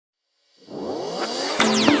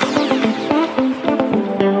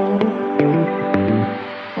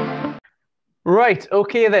Right,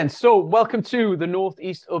 okay then. So welcome to the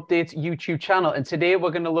Northeast Updates YouTube channel. And today we're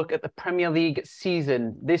going to look at the Premier League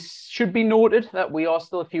season. This should be noted that we are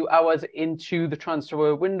still a few hours into the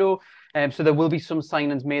transfer window. So there will be some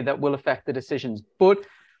signings made that will affect the decisions. But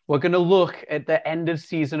we're going to look at the end of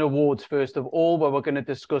season awards first of all, where we're going to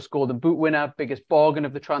discuss Golden Boot winner, biggest bargain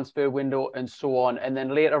of the transfer window, and so on. And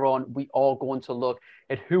then later on, we are going to look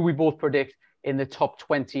at who we both predict in the top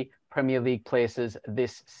 20 Premier League places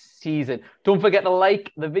this season. Don't forget to like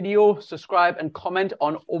the video, subscribe, and comment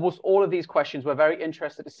on almost all of these questions. We're very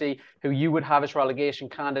interested to see who you would have as relegation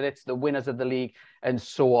candidates, the winners of the league, and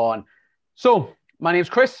so on. So, my name's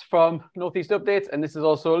Chris from Northeast Updates, and this is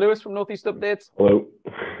also Lewis from Northeast Updates. Hello.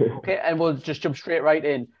 Okay, and we'll just jump straight right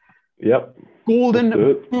in. Yep.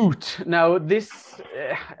 Golden Boot. Now, this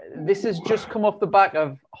has just come off the back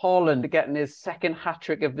of Haaland getting his second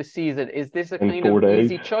hat-trick of the season. Is this a kind of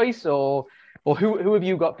easy choice, or who have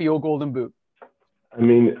you got for your Golden Boot? I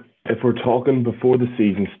mean, if we're talking before the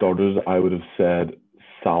season started, I would have said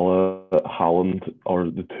Salah, Haaland are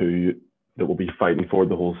the two that will be fighting for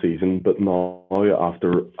the whole season. But now,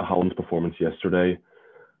 after Haaland's performance yesterday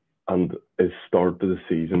and his start to the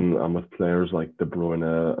season, and with players like De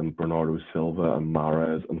Bruyne and Bernardo Silva and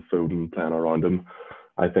Mahrez and Foden playing around him,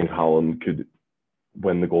 I think Haaland could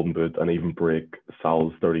win the Golden Boot and even break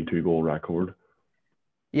Salah's 32-goal record.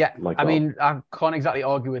 Yeah, I mean, I can't exactly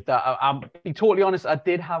argue with that. I'll be totally honest, I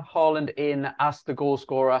did have Haaland in as the goal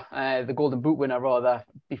scorer, the Golden Boot winner, rather,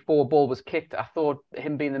 before a ball was kicked. I thought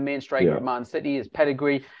him being the main striker at Man City, his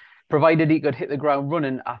pedigree, provided he could hit the ground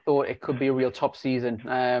running, I thought it could be a real top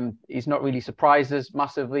season. He's not really surprised us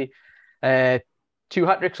massively. 2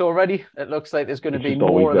 hat-tricks already. It looks like there's going to be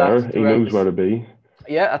more of that. He knows where to be.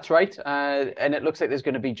 Yeah, that's right. And it looks like there's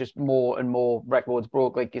going to be just more and more records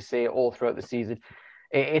broke, like you say, all throughout the season.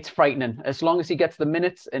 It's frightening. As long as he gets the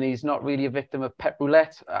minutes and he's not really a victim of Pep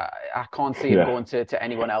Roulette, I can't see him going to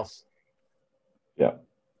anyone else. Yeah,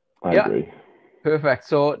 I agree. Perfect.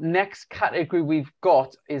 So next category we've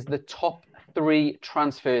got is the top 3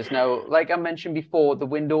 transfers. Now, like I mentioned before, the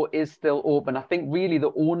window is still open. I think really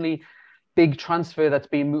the only big transfer that's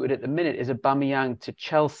being mooted at the minute is Aubameyang to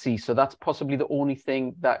Chelsea. So that's possibly the only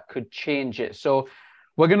thing that could change it. So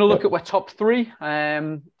we're going to look at our top 3.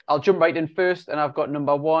 I'll jump right in first, and I've got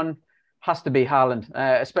number 1, has to be Haaland,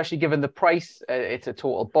 especially given the price. It's a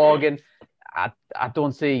total bargain. I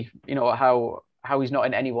don't see, how he's not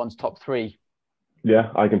in anyone's top 3.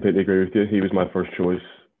 Yeah, I completely agree with you. He was my first choice,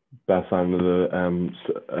 best sign of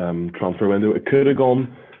the transfer window. It could have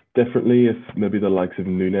gone differently if maybe the likes of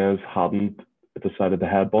Nunez hadn't decided to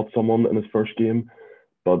headbutt someone in his first game.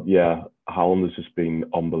 But yeah, Haaland has just been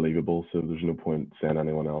unbelievable, so there's no point saying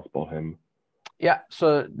anyone else but him. Yeah,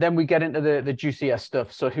 so then we get into the juicier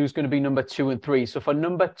stuff. So who's going to be number 2 and 3? So for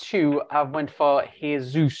number 2, I went for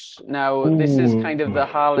Jesus. Now, this is kind of the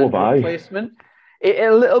Haaland replacement.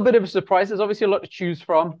 A little bit of a surprise. There's obviously a lot to choose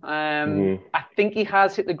from. I think he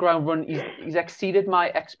has hit the ground run. He's exceeded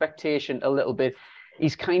my expectation a little bit.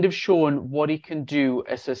 He's kind of shown what he can do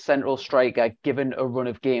as a central striker given a run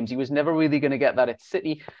of games. He was never really going to get that at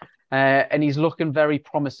City, and he's looking very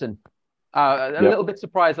promising. A little bit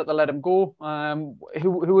surprised that they let him go.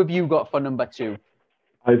 Who have you got for number 2?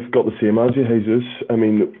 I've got the same as you, Jesus. I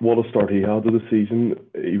mean, what a start he had to the season.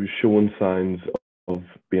 He was showing signs of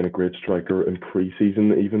being a great striker in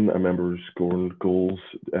pre-season even. I remember scoring goals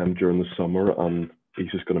during the summer, and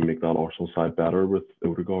he's just going to make that Arsenal side better with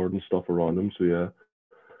Odegaard and stuff around him. So yeah,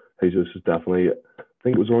 Jesus is definitely, I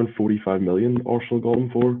think it was around 45 million Arsenal got him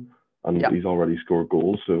for, and he's already scored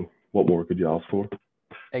goals. So what more could you ask for?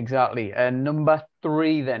 Exactly. And number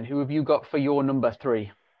 3 then, who have you got for your number 3?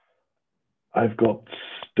 I've got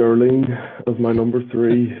Sterling as my number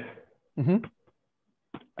 3.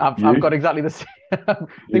 I've got exactly the same. I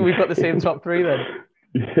think we've got the same top 3 then.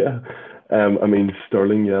 Yeah. I mean,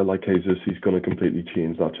 Sterling, like Jesus, he's going to completely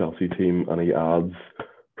change that Chelsea team, and he adds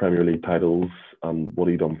Premier League titles and what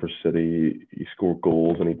he done for City. He scored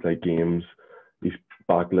goals and he played games. He's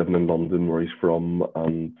back living in London where he's from,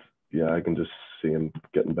 and yeah, I can just see him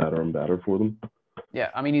getting better and better for them. Yeah,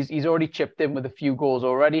 I mean, he's already chipped in with a few goals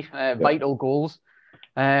already, vital goals.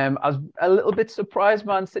 I was a little bit surprised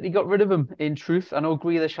Man City got rid of him, in truth. I know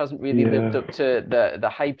Grealish hasn't really lived up to the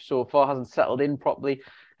hype so far, hasn't settled in properly.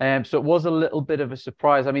 So it was a little bit of a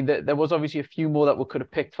surprise. I mean, there was obviously a few more that we could have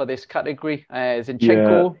picked for this category.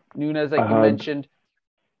 Zinchenko, Nunez, like you mentioned.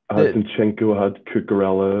 I had Zinchenko, I had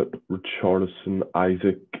Cucurella, Richarlison,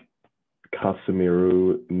 Isaac,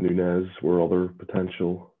 Casemiro, Nunez were other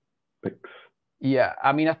potential picks. Yeah,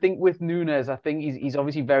 I mean, I think with Nunes, I think he's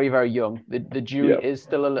obviously very, very young. The jury Yeah, is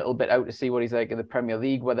still a little bit out to see what he's like in the Premier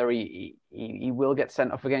League, whether he will get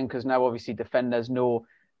sent off again, because now obviously defenders know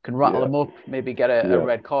can rattle yeah, him up, maybe get a yeah,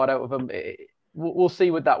 red card out of him. We'll see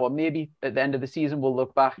with that one. Maybe at the end of the season we'll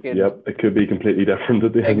look back and yep. It could be completely different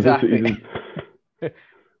at the end of the exactly. season.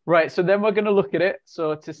 Right, so then we're going to look at it.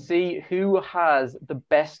 So to see who has the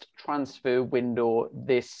best transfer window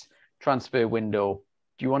this transfer window.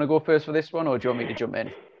 Do you want to go first for this one, or do you want me to jump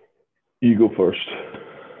in? You go first.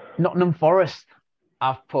 Nottingham Forest,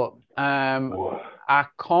 I've put. Whoa. I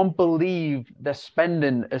can't believe they're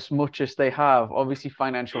spending as much as they have. Obviously,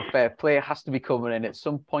 financial fair play has to be coming in at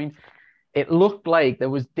some point. It looked like there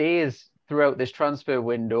was days throughout this transfer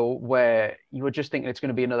window where you were just thinking it's going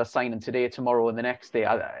to be another signing today, tomorrow, and the next day.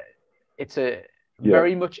 It's a Yeah,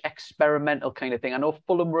 very much experimental kind of thing. I know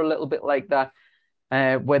Fulham were a little bit like that,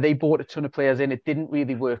 where they bought a ton of players in. It didn't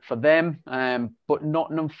really work for them. But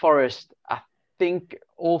Nottingham Forest, I think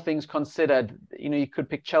all things considered, you could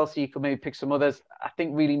pick Chelsea, you could maybe pick some others. I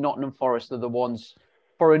think really Nottingham Forest are the ones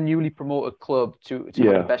for a newly promoted club to have the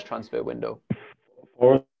yeah. best transfer window.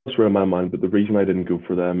 Forest were in my mind, but the reason I didn't go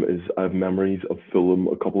for them is I have memories of Fulham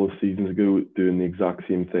a couple of seasons ago doing the exact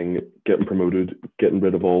same thing, getting promoted, getting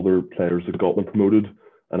rid of all their players that got them promoted,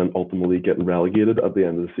 and then ultimately getting relegated at the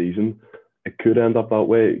end of the season. It could end up that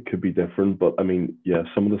way. It could be different, but I mean, yeah,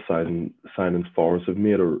 some of the signings Forest have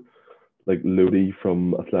made are like Lodi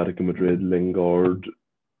from Atletico Madrid, Lingard,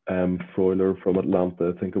 Freuler from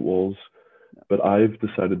Atlanta, I think it was. But I've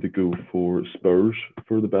decided to go for Spurs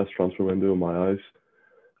for the best transfer window in my eyes.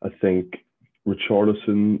 I think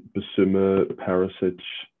Richarlison, Basuma, Perisic,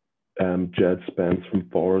 Jed Spence from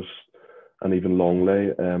Forest, and even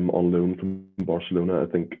Longley on loan from Barcelona, I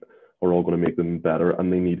think are all going to make them better.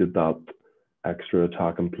 And they needed that extra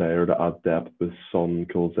attacking player to add depth with Son,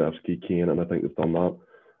 Kulusevski, Kane, and I think they've done that.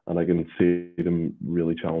 And I can see them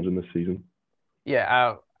really challenging this season.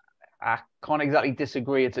 Yeah, I can't exactly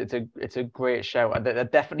disagree. It's a great shout. They're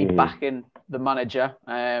definitely Mm-hmm. backing the manager.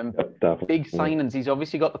 Yep, Big definitely. signings. He's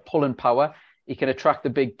obviously got the pulling power. He can attract the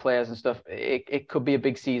big players and stuff. It could be a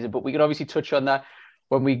big season, but we could obviously touch on that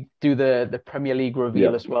when we do the Premier League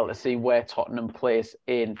reveal Yep. as well to see where Tottenham plays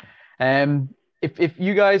in. Um, if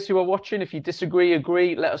you guys who are watching, if you disagree,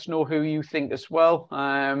 agree, let us know who you think as well.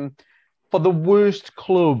 For the worst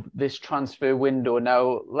club this transfer window.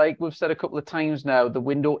 Now, like we've said a couple of times now, the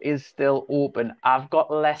window is still open. I've got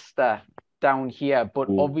Leicester down here, but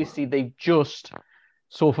Ooh. obviously they've just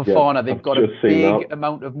so for Yep, Fana, they've I've got a just seen big that.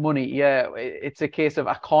 amount of money. Yeah, it's a case of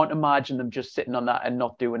I can't imagine them just sitting on that and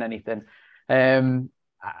not doing anything. Um,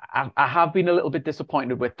 I have been a little bit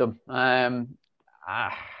disappointed with them.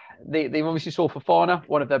 Uh, they've obviously sold for Fana,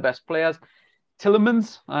 one of their best players.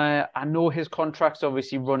 Tillemans, I know his contract's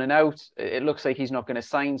obviously running out. It looks like he's not going to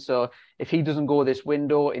sign. So if he doesn't go this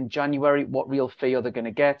window in January, what real fee are they going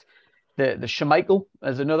to get? The Schmeichel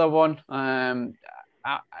is another one.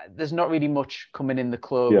 There's not really much coming in the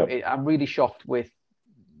club. Yep. I'm really shocked with,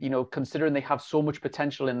 considering they have so much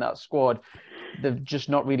potential in that squad, they've just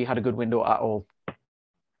not really had a good window at all.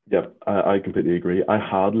 Yep, I completely agree. I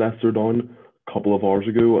had Leicester down a couple of hours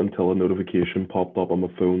ago until a notification popped up on my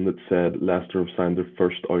phone that said Leicester have signed their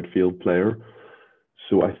first outfield player.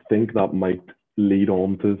 So I think that might lead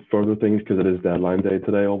on to further things because it is deadline day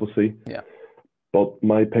today, obviously. Yeah. But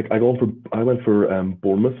my pick, I went for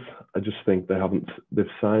Bournemouth. I just think they've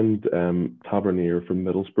signed Tavernier from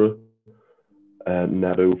Middlesbrough,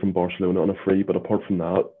 Neto from Barcelona on a free. But apart from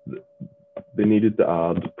that, they needed to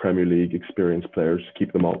add Premier League experienced players to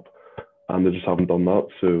keep them up, and they just haven't done that.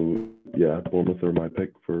 So yeah, Bournemouth are my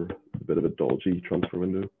pick for a bit of a dodgy transfer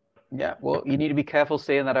window. Yeah, well, you need to be careful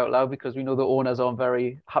saying that out loud because we know the owners aren't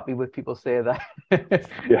very happy with people saying that, that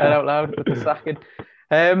Yeah, out loud with the sacking.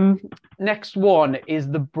 Next one is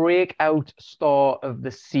the breakout star of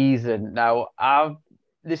the season. Now,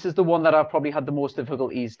 this is the one that I've probably had the most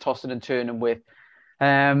difficulties tossing and turning with.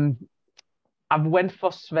 Um, I've went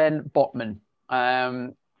for Sven Botman.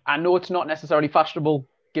 I know it's not necessarily fashionable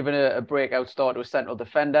given a breakout star to a central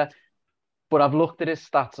defender, but I've looked at his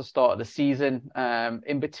stats at the start of the season.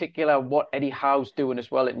 In particular, what Eddie Howe's doing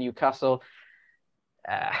as well at Newcastle.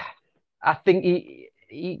 Uh, I think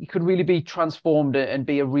he could really be transformed and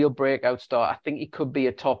be a real breakout star. I think he could be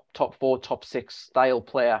a top four, top six style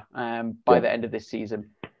player by yeah, the end of this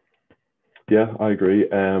season. yeah, I agree.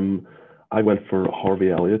 I went for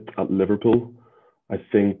Harvey Elliott at Liverpool. I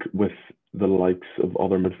think with the likes of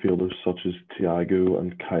other midfielders such as Thiago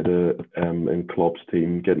and Keita in Klopp's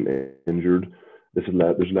team getting injured, there's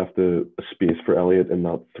left a space for Elliott in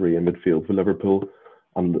that three in midfield for Liverpool.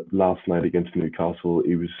 And last night against Newcastle,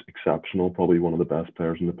 he was exceptional, probably one of the best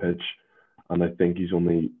players on the pitch. And I think he's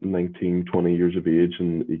only 19, 20 years of age,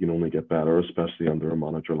 and he can only get better, especially under a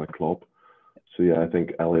manager like Klopp. So yeah, I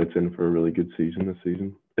think Elliott's in for a really good season this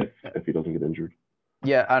season, if he doesn't get injured.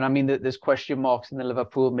 Yeah, and I mean, there's question marks in the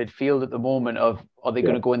Liverpool midfield at the moment of, are they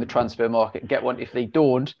going to go in the transfer market and get one? If they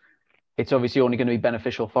don't, it's obviously only going to be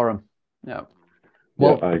beneficial for them. Yeah.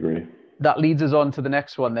 Well, yeah, I agree. That leads us on to the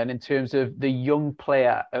next one then, in terms of the young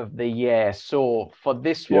player of the year. So for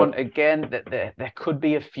this one, again, there could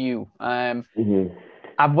be a few. I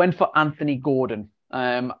went for Anthony Gordon.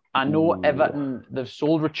 I know Everton, they've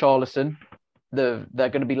sold Richarlison. They're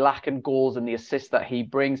going to be lacking goals and the assists that he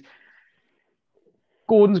brings.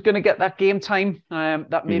 Gordon's going to get that game time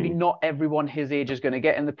that maybe not everyone his age is going to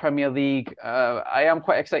get in the Premier League. I am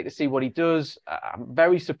quite excited to see what he does. I'm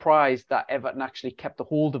very surprised that Everton actually kept a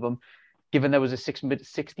hold of him, given there was a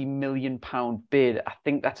 £60 million bid. I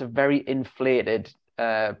think that's a very inflated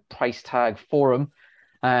price tag for him.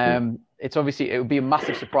 It's obviously, it would be a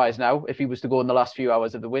massive surprise now if he was to go in the last few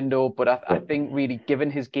hours of the window. But I think really,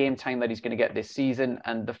 given his game time that he's going to get this season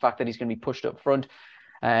and the fact that he's going to be pushed up front,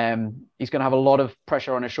 he's going to have a lot of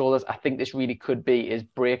pressure on his shoulders. I think this really could be his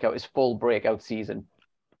full breakout season.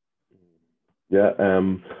 Yeah,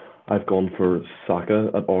 I've gone for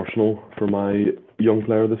Saka at Arsenal for my young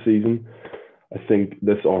player of the season. I think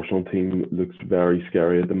this Arsenal team looks very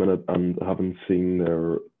scary at the minute, and having seen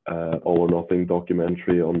their All or Nothing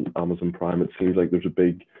documentary on Amazon Prime, it seems like there's a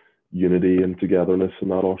big unity and togetherness in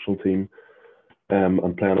that Arsenal team.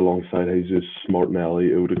 And playing alongside Jesus,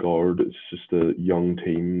 Martinelli, Odegaard, it's just a young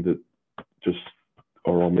team that just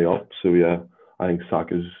are on the up. So yeah, I think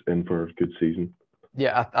Saka's in for a good season.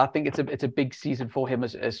 Yeah, I think it's a big season for him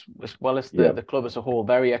as well as the club as a whole.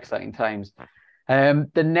 Very exciting times.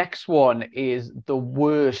 The next one is the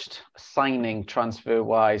worst signing transfer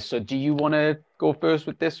wise. So do you want to go first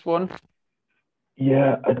with this one?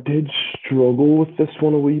 Yeah, I did struggle with this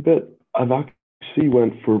one a wee bit. I've actually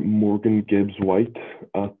went for Morgan Gibbs-White,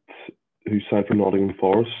 who signed for Nottingham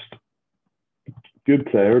Forest. Good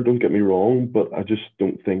player, don't get me wrong, but I just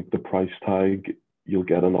don't think the price tag, you'll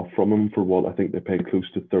get enough from him for what I think they paid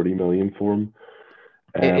close to 30 million for him.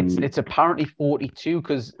 It's apparently 42,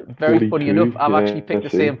 because very funny enough, I've actually picked the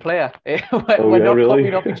same player. We're not really?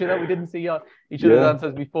 copying off each other. We didn't see each other's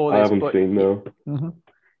answers before this. I haven't seen, no.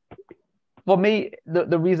 For me,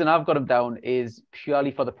 the reason I've got him down is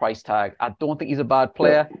purely for the price tag. I don't think he's a bad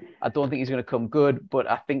player. I don't think he's going to come good, but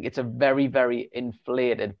I think it's a very, very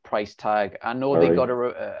inflated price tag. I know they got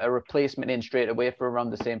a replacement in straight away for around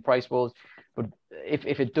the same price walls, but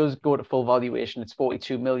if it does go to full valuation, it's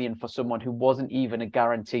 42 million for someone who wasn't even a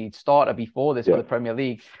guaranteed starter before this for the Premier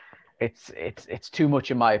League. It's too much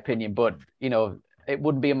in my opinion, but it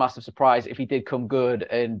wouldn't be a massive surprise if he did come good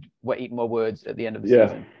and we're eating more words at the end of the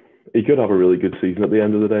season. He could have a really good season at the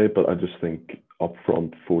end of the day, but I just think up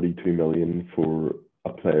front 42 million for a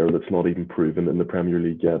player that's not even proven in the Premier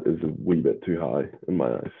League yet is a wee bit too high in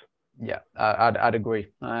my eyes. Yeah, I'd agree.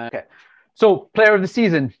 Okay. So, player of the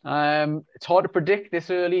season. It's hard to predict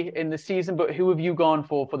this early in the season, but who have you gone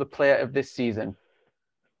for the player of this season?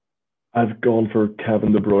 I've gone for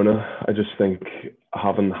Kevin De Bruyne. I just think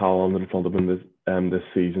having Haaland in front of him this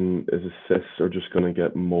season, his assists are just going to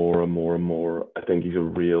get more and more and more. I think he's a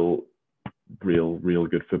real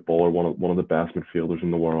good footballer, one of the best midfielders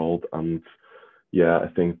in the world, and yeah, I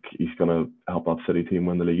think he's going to help that City team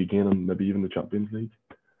win the league again and maybe even the Champions League.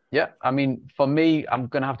 Yeah, I mean, for me, I'm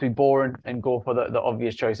going to have to be boring and go for the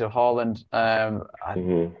obvious choice of Haaland.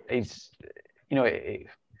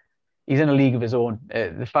 He's in a league of his own.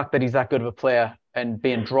 The fact that he's that good of a player and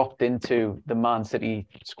being dropped into the Man City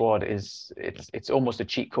squad it's almost a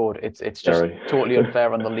cheat code. It's just totally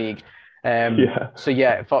unfair on the league. So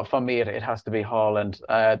yeah, for me it has to be Haaland.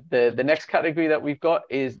 The next category that we've got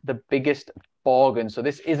is the biggest bargain. So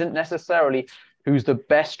this isn't necessarily who's the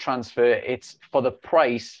best transfer. It's for the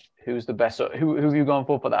price. Who's the best? So who have you gone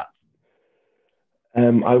for that?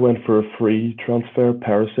 I went for a free transfer,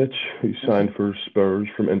 Perisic, who signed for Spurs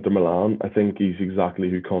from Inter Milan. I think he's exactly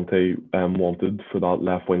who Conte wanted for that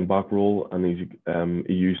left wing back role, and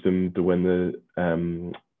he used him to win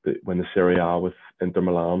the Serie A with Inter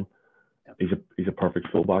Milan. He's a perfect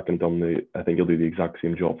fullback, and I think he'll do the exact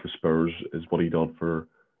same job for Spurs as what he did for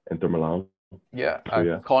Inter Milan. Yeah,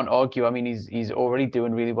 I can't argue. I mean, he's already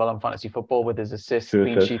doing really well on fantasy football with his assists,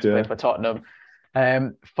 clean sheets, playing for Tottenham.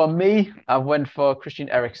 For me, I went for Christian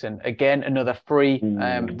Eriksen. Again, another free.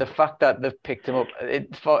 The fact that they've picked him up,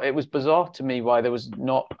 it was bizarre to me why there was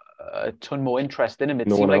not a ton more interest in him. It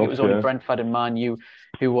No seemed one like it else, was only yeah. Brentford and Man U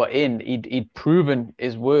who were in. He'd proven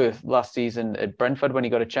his worth last season at Brentford when he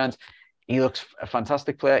got a chance. He looks a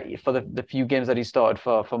fantastic player for the few games that he started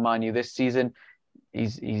for Man U this season.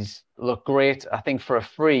 He's looked great. I think for a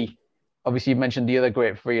free, obviously you mentioned the other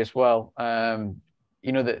great free as well.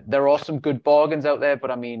 There are some good bargains out there, but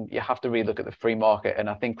I mean, you have to really look at the free market. And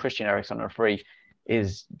I think Christian Eriksen on a free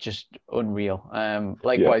is just unreal.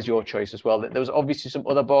 Likewise, your choice as well. There was obviously some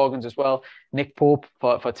other bargains as well. Nick Pope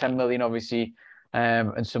for 10 million, obviously,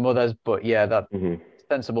 and some others. But yeah, that's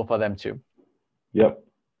sensible for them too. Yep,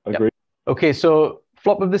 agree. Yep. Okay, so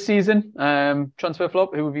flop of the season, transfer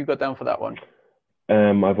flop. Who have you got down for that one?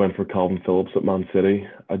 I went for Calvin Phillips at Man City.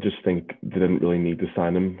 I just think they didn't really need to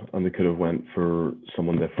sign him, and they could have went for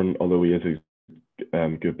someone different. Although he is a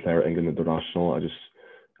good player, England international,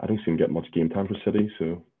 I don't see him getting much game time for City.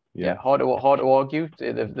 So yeah, hard to argue.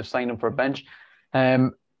 They've signed him for a bench.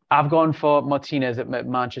 I've gone for Martinez at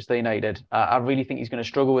Manchester United. I really think he's going to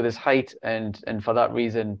struggle with his height, and for that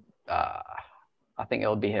reason, I think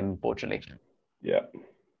it'll be him, unfortunately. Yeah,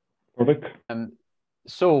 perfect.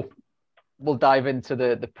 So we'll dive into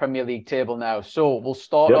the Premier League table now. So we'll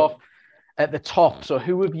start off at the top. So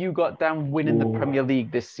who have you got down winning the Premier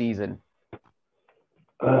League this season?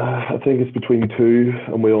 I think it's between two,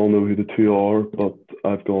 and we all know who the two are, but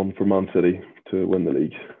I've gone for Man City to win the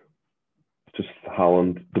league. Just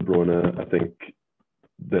Haaland, De Bruyne, I think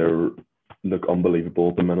they look unbelievable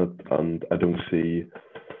at the minute, and I don't see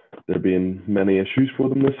there being many issues for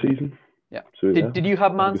them this season. Yeah. So, did you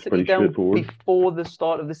have Man City down before the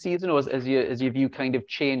start of the season, or has your view kind of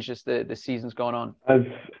changed as the season's gone on?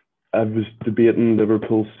 I was debating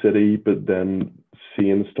Liverpool, City, but then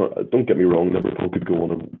seeing the start. Don't get me wrong, Liverpool could go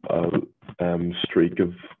on a streak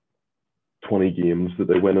of 20 games that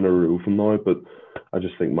they win in a row from now, but I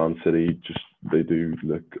just think Man City they do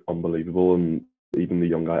look unbelievable, and even the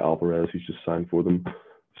young guy Alvarez, who's just signed for them,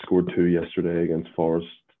 scored 2 yesterday against Forest.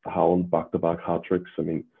 Haaland back-to-back hat-tricks. I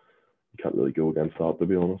mean, you can't really go against that, to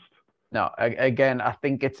be honest. No, again, I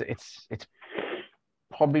think it's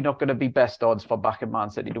probably not going to be best odds for back in Man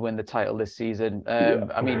City to win the title this season.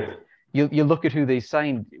 I mean, you look at who they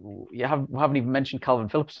signed. We haven't even mentioned Calvin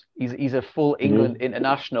Phillips. He's a full England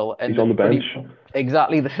international, and he's on the bench.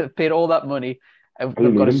 Exactly, they've paid all that money. They've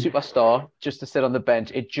got a superstar just to sit on the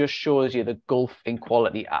bench. It just shows you the gulf in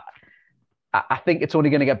quality. I think it's only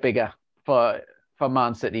going to get bigger for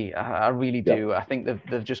Man City. I really do. I think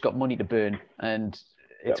they've just got money to burn, and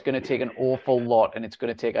it's going to take an awful lot, and it's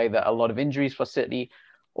going to take either a lot of injuries for City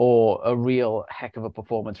or a real heck of a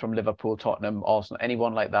performance from Liverpool, Tottenham, Arsenal,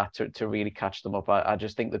 anyone like that to really catch them up. I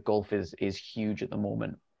just think the gulf is huge at the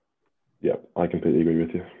moment. Yeah, I completely agree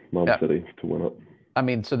with you. Man City to win it. I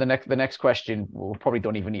mean, so the next question, we probably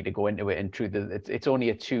don't even need to go into it. In truth, it's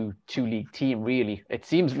only a two league team, really. It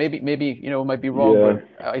seems maybe might be wrong,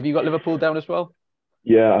 but have you got Liverpool down as well?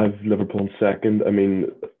 Yeah, I have Liverpool in second. I mean,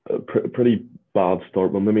 a pretty bad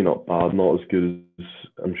start, but maybe not bad, not as good as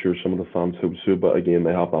I'm sure some of the fans hope so. But again,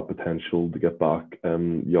 they have that potential to get back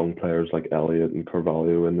young players like Elliott and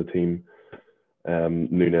Carvalho in the team.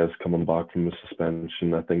 Nunez coming back from the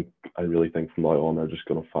suspension. I really think from now on they're just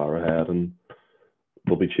going to fire ahead, and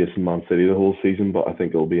they'll be chasing Man City the whole season. But I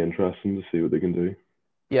think it'll be interesting to see what they can do.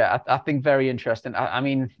 Yeah, I think very interesting. I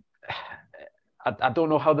mean, I don't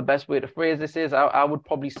know how the best way to phrase this is. I would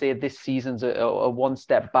probably say this season's a one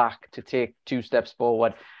step back to take 2 steps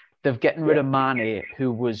forward. They've gotten rid of Mane,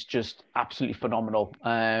 who was just absolutely phenomenal.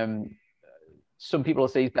 Some people will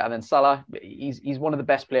say he's better than Salah. He's one of the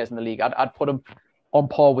best players in the league. I'd put him on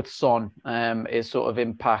par with Son. His sort of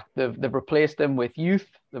impact. They've replaced him with youth.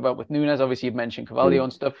 They've went with Nunez. Obviously, you've mentioned Carvalho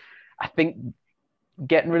and stuff. I think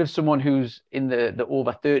getting rid of someone who's in the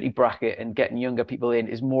over 30 bracket and getting younger people in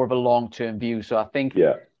is more of a long-term view. So I think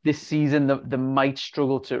this season they might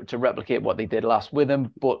struggle to replicate what they did last with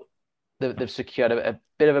him, but they've secured a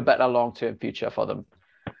bit of a better long-term future for them.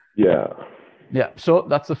 Yeah, so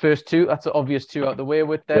that's the first 2. That's the obvious 2 out the way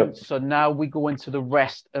with them. So now we go into the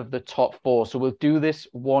rest of the top 4. So we'll do this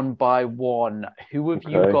one by one. Who have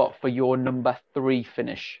you got for your number 3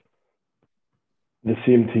 finish? The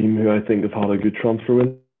same team who I think have had a good transfer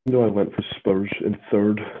window. I went for Spurs in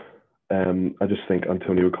 3rd. I just think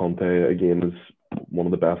Antonio Conte, again, is one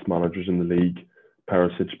of the best managers in the league.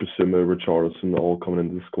 Perisic, Bissouma, Richarlison all coming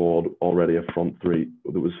into the squad. Already a front 3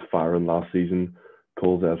 that was firing last season.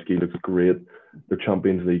 Kulusevski looks great. Their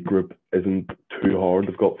Champions League group isn't too hard.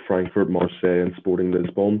 They've got Frankfurt, Marseille and Sporting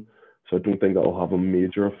Lisbon. So I don't think that'll have a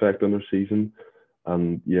major effect on their season.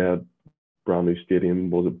 And brand new stadium,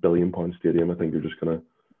 was a £1 billion stadium. I think they're just gonna,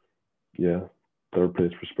 3rd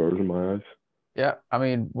place for Spurs in my eyes. Yeah, I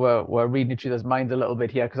mean, we're reading each other's minds a little bit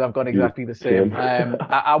here because I've got Yeah, exactly the same. same.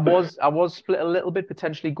 I was split a little bit,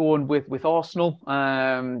 potentially going with Arsenal.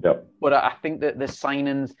 Yep. But I think that the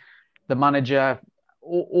signings, the manager,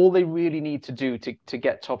 all they really need to do to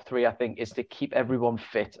get top three, I think, is to keep everyone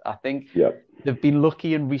fit. I think Yep. they've been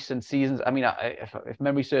lucky in recent seasons. I mean, if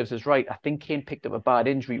memory serves us right, I think Kane picked up a bad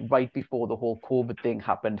injury right before the whole COVID thing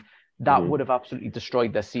happened. That would Hmm. have absolutely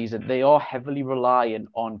destroyed their season. They are heavily reliant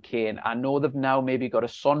on Kane. I know they've now maybe got a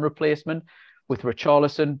Son replacement with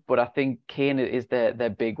Richarlison, but I think Kane is their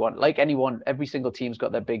big one. Like anyone, every single team's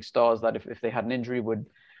got their big stars that if they had an injury would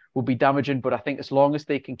be damaging. But I think as long as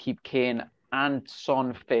they can keep Kane and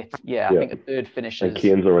Son fit, yeah, I Yeah. think a third finish And is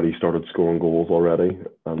Kane's already started scoring goals already,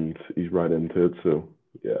 and he's right into it. So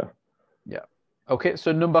yeah. yeah. Okay,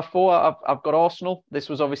 so number four, I've got Arsenal. This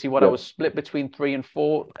was obviously what I was Yep. split between three and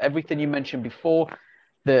four. Everything you mentioned before.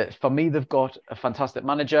 For me, they've got a fantastic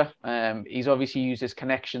manager. He's obviously used his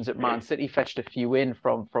connections at Man City, fetched a few in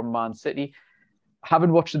from Man City.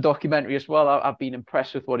 Having watched the documentary as well, I've been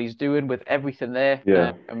impressed with what he's doing with everything there.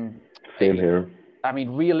 Yeah. Same I here. I mean,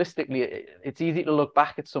 realistically, it's easy to look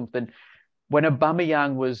back at something when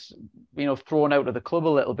Aubameyang was, thrown out of the club a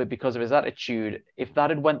little bit because of his attitude. If that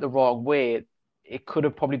had went the wrong way, it could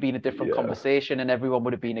have probably been a different Yeah. conversation, and everyone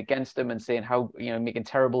would have been against him and saying how making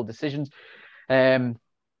terrible decisions. Um,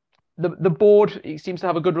 the board, he seems to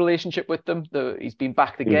have a good relationship with them. He's been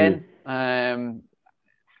backed Hmm. again.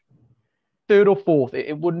 Third or fourth,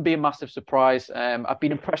 it wouldn't be a massive surprise. I've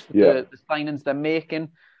been impressed with Yeah. the signings they're making.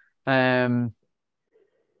 Um,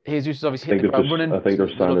 Jesus has obviously hit the ground I running. think they're They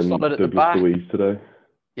look signing solid at the Douglas back. Luiz today.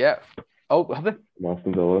 Yeah. Oh, have they? From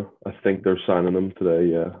Aston Villa. I think they're signing him today.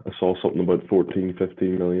 Yeah. I saw something about 14,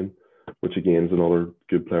 15 million, which again is another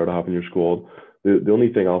good player to have in your squad. The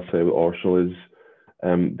only thing I'll say about Arsenal is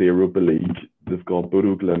the Europa League. They've got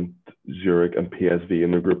Bodo Glimt, Zurich, and PSV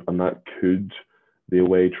in their group, and that could the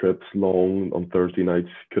away trips long on Thursday nights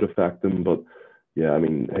could affect them. But yeah, I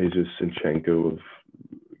mean, Jesus and Sinchenko have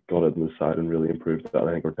got it in the side and really improved that.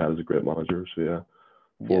 I think Arteta's a great manager. So yeah,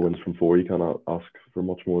 four Yeah. wins from four. You cannot ask for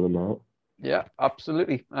much more than that. Yeah,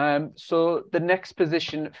 absolutely. So the next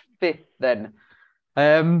position, fifth, then.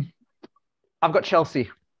 Um, I've got Chelsea.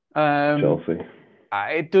 Um, Chelsea.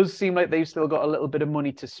 it does seem like they've still got a little bit of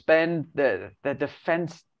money to spend. The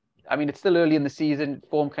defense, I mean, it's still early in the season.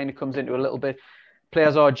 Form kind of comes into a little bit.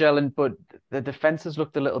 Players are gelling, but the defense has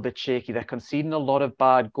looked a little bit shaky. They're conceding a lot of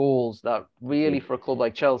bad goals that really, Mhm. for a club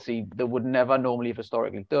like Chelsea, they would never normally have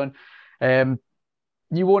historically done. Um,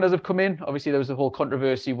 New owners have come in. Obviously, there was the whole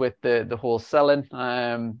controversy with the whole selling.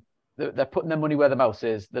 They're putting their money where the mouth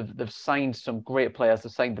is. They've signed some great players.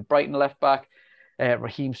 They've signed the Brighton left back,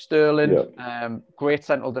 Raheem Sterling, Yeah. great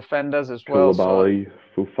central defenders as well. So Koulibaly,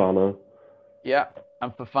 Fofana. yeah,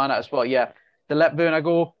 and Fofana as well. Yeah, they let Werner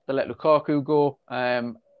go. They let Lukaku go.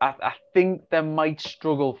 I think they might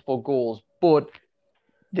struggle for goals, but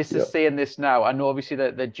this is Yeah. saying this now. I know obviously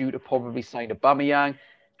that they're due to probably sign Aubameyang.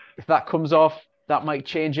 If that comes off, that might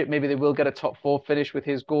change it. Maybe they will get a top four finish with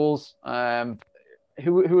his goals.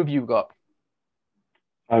 Who have you got?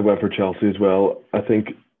 I went for Chelsea as well. I think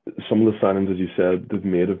some of the signings, as you said, they've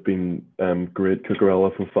made have been great.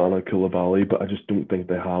 Cucurella, Fofana, Koulibaly, but I just don't think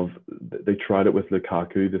they have. They tried it with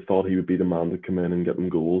Lukaku. They thought he would be the man to come in and get them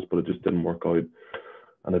goals, but it just didn't work out.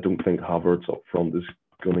 And I don't think Havertz up front is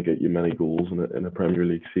going to get you many goals in a Premier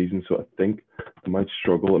League season. So I think they might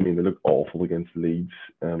struggle. I mean, they look awful against Leeds.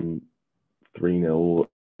 3-0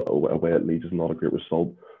 away at Leeds is not a great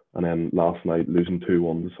result. And then last night losing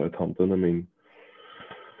 2-1 to Southampton. I mean,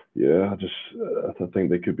 yeah, I think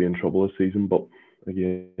they could be in trouble this season, but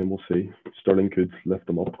again, we'll see. Sterling could lift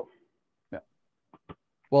them up. Yeah.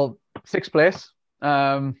 Well, sixth place.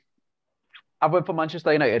 I went for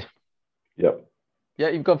Manchester United. Yep. Yeah,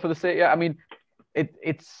 you've gone for the City. Yeah, I mean,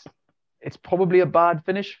 it's probably a bad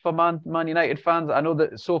finish for Man United fans. I know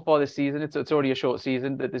that so far this season, it's already a short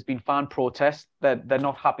season. That there's been fan protests that they're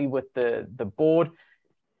not happy with the board.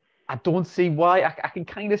 I don't see why. I can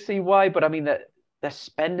kind of see why, but I mean that they're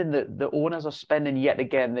spending the owners are spending yet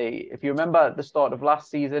again. If you remember at the start of last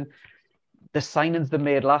season, the signings they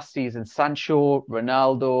made last season, Sancho,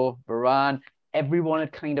 Ronaldo, Varane, everyone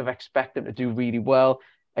had kind of expected them to do really well.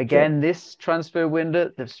 Yep. Again, this transfer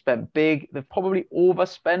window, they've spent big. They've probably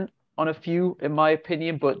overspent on a few, in my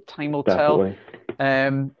opinion, but time will tell. Definitely.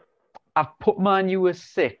 Um, I've put Man U as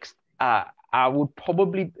sixth. I would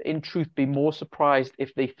probably, in truth, be more surprised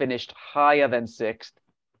if they finished higher than sixth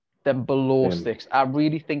than below Same. sixth. I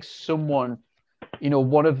really think someone,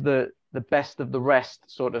 one of the best of the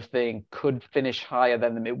rest sort of thing could finish higher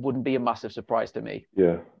than them, it wouldn't be a massive surprise to me.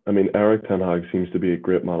 Yeah, I mean, Eric Ten Hag seems to be a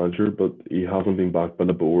great manager, but he hasn't been backed by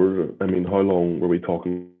the board. I mean, how long were we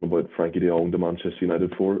talking about Frankie de Jong to Manchester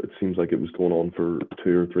United for? It seems like it was going on for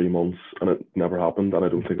 2 or 3 months, and it never happened, and I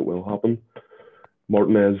don't think it will happen.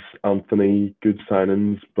 Martinez, Anthony, good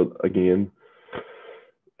signings, but again,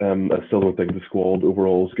 I still don't think the squad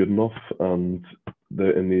overall is good enough, and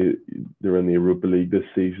they're in the Europa League this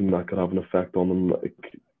season. That could have an effect on them. It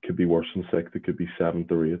could be worse than sixth. It could be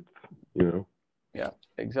seventh or eighth. You know. Yeah,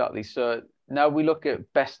 exactly. So now we look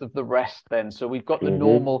at best of the rest then. So we've got the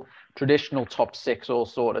normal traditional top six all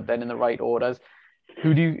sorted then in the right orders. Who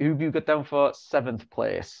have you got down for seventh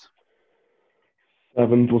place?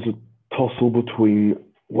 Seventh was a tussle between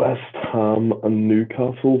West Ham and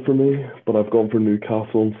Newcastle for me, but I've gone for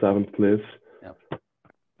Newcastle in seventh place. Yep.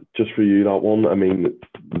 Just for you, that one. I mean,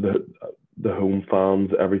 the home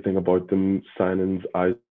fans, everything about them, signings,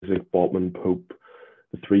 Isaac, Botman, Pope,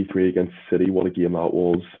 the 3-3 against City, what a game that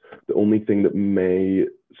was. The only thing that may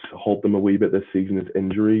halt them a wee bit this season is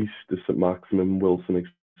injuries to St. Maximin, Wilson,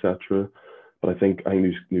 etc. But I think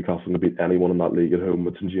Newcastle can beat anyone in that league at home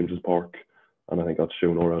at St James's Park, and I think that's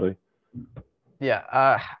shown already.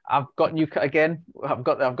 Yeah, I've got Newcastle again. I've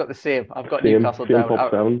got the same. I've got same, Newcastle same down.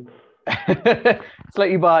 Top seven.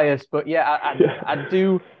 Slightly biased, but yeah, I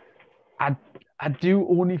do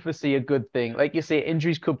only foresee a good thing. Like you say,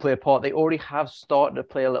 injuries could play a part. They already have started to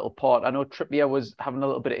play a little part. I know Trippier was having a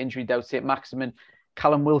little bit of injury doubts. St. Maximin,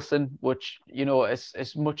 Callum Wilson, which, you know, as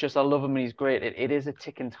much as I love him and he's great, it is a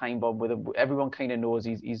ticking time bomb with him. Everyone kind of knows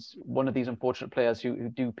he's one of these unfortunate players who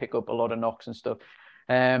do pick up a lot of knocks and stuff.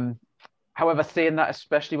 However, saying that,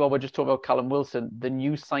 especially while we're just talking about Callum Wilson, the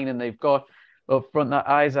new signing they've got up front, that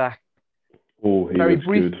Isaac. Oh, he Very looks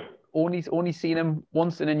brief. good. Only seen him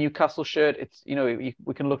once in a Newcastle shirt. It's, you know,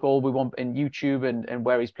 we can look all we want in YouTube and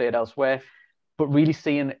where he's played elsewhere, but really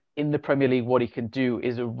seeing in the Premier League what he can do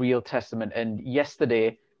is a real testament. And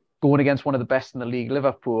yesterday, going against one of the best in the league,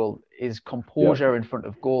 Liverpool, his composure in front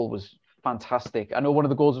of goal was fantastic. I know one of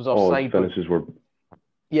the goals was offside, his finishes were.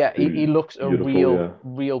 Yeah, he looks a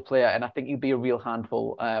real player, and I think he'd be a real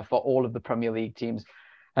handful for all of the Premier League teams.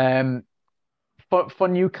 For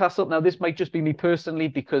Newcastle, now this might just be me personally,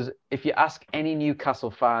 because if you ask any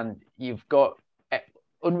Newcastle fan, you've got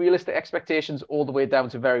unrealistic expectations all the way down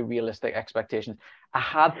to very realistic expectations. I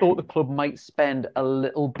had thought the club might spend a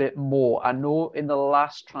little bit more. I know in the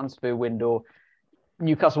last transfer window,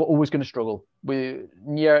 Newcastle were always going to struggle. We're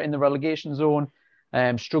near in the relegation zone.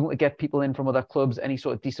 Struggling to get people in from other clubs, any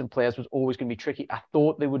sort of decent players was always going to be tricky. I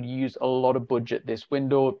thought they would use a lot of budget this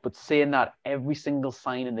window, but saying that, every single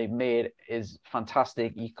signing they've made is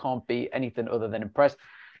fantastic. You can't be anything other than impressed.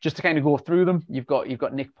 Just to kind of go through them, you've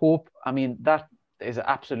got Nick Pope. I mean, that is an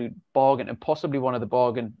absolute bargain, and possibly one of the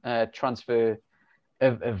bargain transfer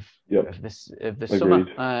of this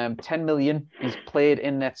summer. 10 million. He's played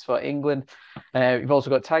in nets for England. You've also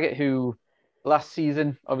got Taggart, who last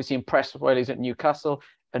season obviously impressed while he's at Newcastle.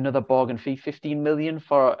 Another bargain fee, 15 million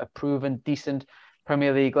for a proven decent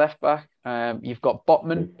Premier League left back. You've got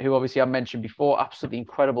Botman, who obviously I mentioned before, absolutely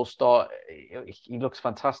incredible start. He looks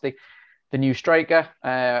fantastic. The new striker,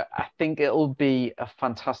 I think it'll be a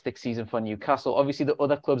fantastic season for Newcastle. Obviously, the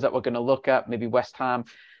other clubs that we're going to look at, maybe West Ham,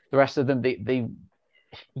 the rest of them, they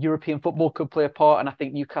European football could play a part, and I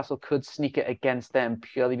think Newcastle could sneak it against them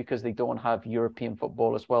purely because they don't have European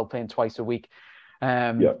football as well, playing twice a week.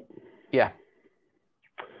 Yeah.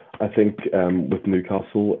 I think with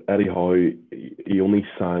Newcastle, Eddie Howe, he only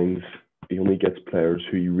gets players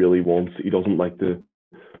who he really wants. He doesn't like to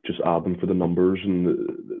just add them for the numbers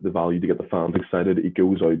and the value to get the fans excited. He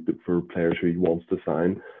goes out for players who he wants to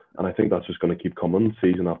sign, and I think that's just going to keep coming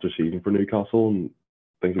season after season for Newcastle, and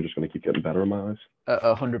things are just going to keep getting better in my eyes.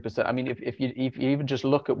 100%. I mean, if you even just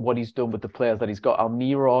look at what he's done with the players that he's got,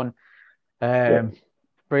 Almiron,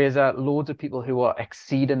 Fraser, loads of people who are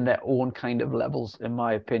exceeding their own kind of levels, in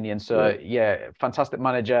my opinion. So fantastic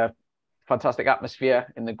manager, fantastic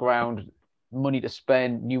atmosphere in the ground, money to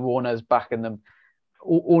spend, new owners backing them.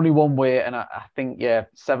 Only one way, and I think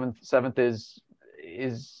seventh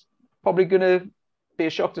is probably going to be a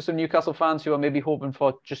shock to some Newcastle fans who are maybe hoping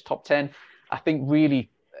for just top 10. I think really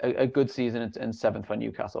a good season in seventh for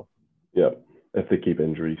Newcastle. Yeah, if they keep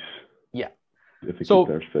injuries. Yeah. If they keep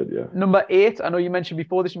players fit, yeah. Number 8, I know you mentioned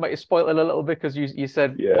before this, you might have spoiled it a little bit because you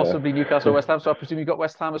said possibly Newcastle or West Ham, so I presume you got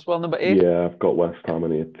West Ham as well, number 8? Yeah, I've got West Ham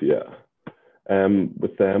in 8, yeah.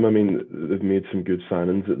 With them, I mean, they've made some good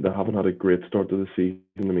signings. They haven't had a great start to the season.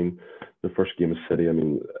 I mean, the first game of City, I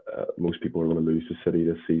mean, most people are going to lose to City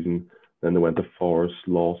this season. Then they went to Forest,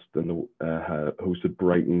 lost, then they hosted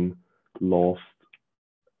Brighton, lost.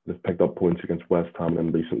 They've picked up points against West Ham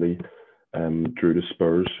and recently drew to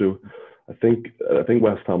Spurs. So I think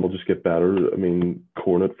West Ham will just get better. I mean,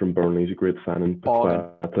 Cornet from Burnley is a great signing.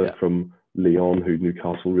 Paqueta from Lyon, who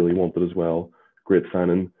Newcastle really wanted as well. Great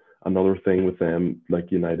signing. Another thing with them,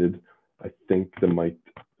 like United, I think they might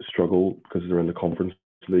struggle because they're in the Conference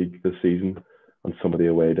League this season, and some of the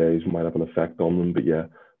away days might have an effect on them. But yeah,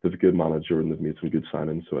 they've a good manager and they've made some good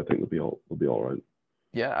signings, so I think they'll be all right.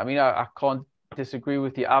 Yeah, I mean, I can't disagree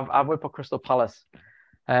with you. I've went for Crystal Palace.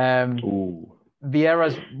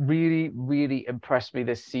 Vieira's really, really impressed me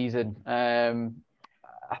this season.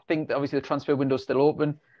 I think that obviously the transfer window's still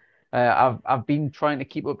open. I've been trying to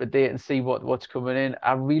keep up to date and see what's coming in.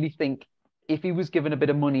 I really think if he was given a bit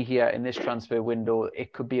of money here in this transfer window,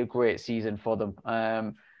 it could be a great season for them.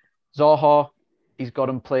 Zaha, he's got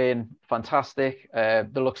him playing fantastic. They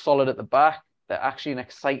look solid at the back. They're actually an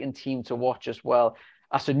exciting team to watch as well.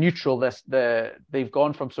 As a neutral, they've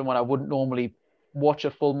gone from someone I wouldn't normally watch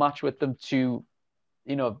a full match with them to,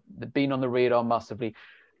 being on the radar massively.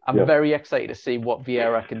 I'm very excited to see what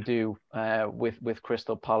Vieira can do with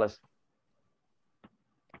Crystal Palace.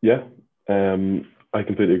 Yeah, I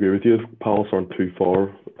completely agree with you. Palace aren't too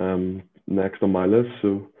far next on my list.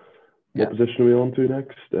 So what position are we on to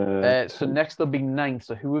next? So next they'll be 9th.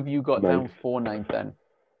 So who have you got down for 9th then?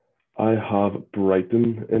 I have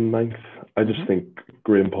Brighton in 9th. I just think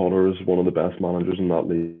Graham Potter is one of the best managers in that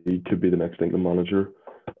league. Could be the next England manager.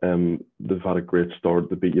 They've had a great start.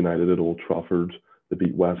 They beat United at Old Trafford. They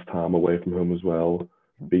beat West Ham away from home as well.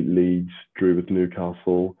 Beat Leeds, drew with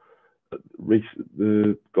Newcastle. They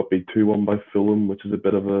got beat 2-1 by Fulham, which is a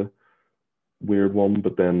bit of a weird one.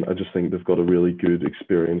 But then I just think they've got a really good,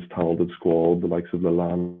 experienced, talented squad, the likes of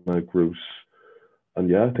Lallana, Gross. And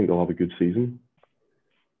yeah, I think they'll have a good season.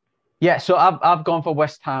 Yeah, so I've gone for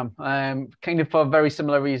West Ham, kind of for very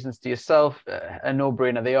similar reasons to yourself. A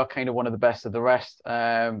no-brainer. They are kind of one of the best of the rest.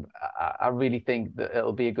 I really think that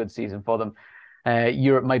it'll be a good season for them.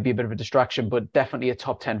 Europe might be a bit of a distraction, but definitely a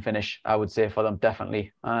top 10 finish, I would say, for them,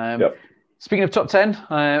 definitely. Speaking of top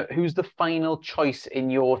 10, who's the final choice in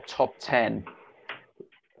your top 10?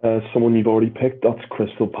 Someone you've already picked, that's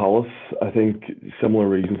Crystal Palace. I think similar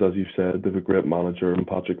reasons as you've said. They have a great manager in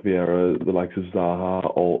Patrick Vieira, the likes of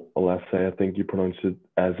Zaha, Alese, I think you pronounce it,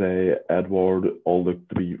 Eze, Edward, all look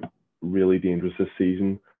to be really dangerous this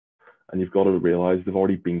season. And you've got to realise they've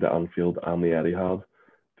already been to Anfield and the Etihad.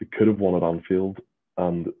 They could have won at Anfield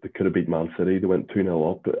and they could have beat Man City. They went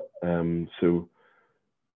 2-0 up. So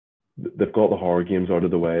they've got the hard games out of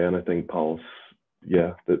the way, and I think Palace,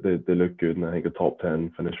 yeah, they look good, and I think a top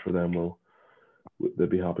 10 finish for them they'll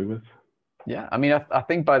be happy with. Yeah, I mean, I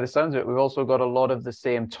think by the sounds of it, we've also got a lot of the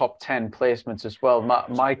same top 10 placements as well.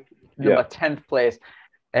 My number 10th place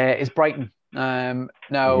is Brighton.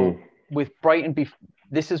 Now, with Brighton,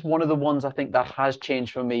 this is one of the ones I think that has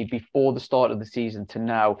changed for me before the start of the season to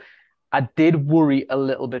now. I did worry a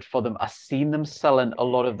little bit for them. I've seen them selling a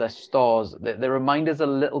lot of their stars. They remind us a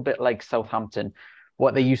little bit like Southampton,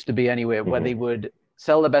 what they used to be anyway, where they would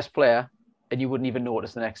sell the best player and you wouldn't even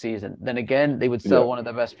notice the next season. Then again, they would sell one of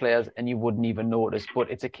their best players and you wouldn't even notice.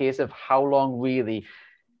 But it's a case of how long really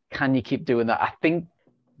can you keep doing that? I think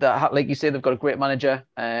that, like you say, they've got a great manager,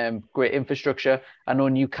 great infrastructure. I know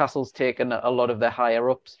Newcastle's taken a lot of their higher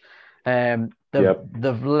ups.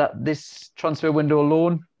 This transfer window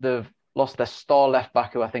alone, they've lost their star left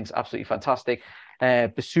back, who I think is absolutely fantastic.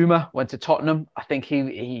 Bissouma went to Tottenham. I think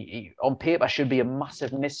he on paper should be a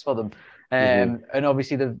massive miss for them. And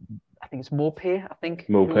obviously I think it's Maupay. I think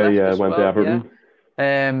Maupay, went to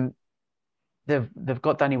Everton. They've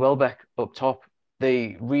got Danny Welbeck up top.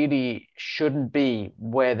 They really shouldn't be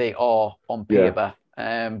where they are on paper,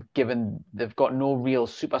 given they've got no real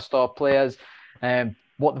superstar players.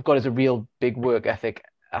 What they've got is a real big work ethic.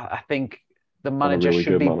 I think the manager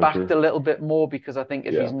should be backed a little bit more, because I think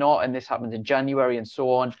if he's not, and this happens in January and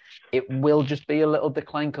so on, it will just be a little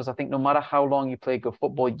decline, because I think no matter how long you play good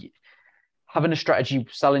football, having a strategy,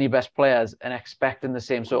 selling your best players and expecting the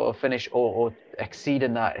same sort of finish or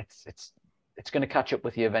exceeding that, it's going to catch up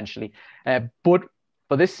with you eventually. But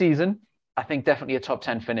for this season, I think definitely a top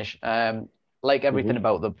 10 finish. Like everything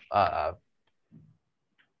about them,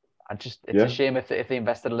 it's a shame if they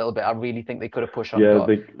invested a little bit. I really think they could have pushed on. Yeah,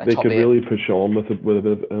 they could really push on with a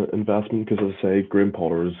bit of investment, because as I say, Graham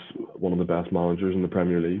Potter is one of the best managers in the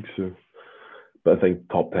Premier League. So, but I think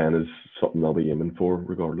top 10 is something they'll be aiming for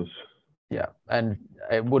regardless. Yeah, and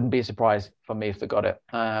it wouldn't be a surprise for me if they got it.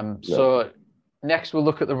 So next we'll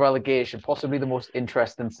look at the relegation, possibly the most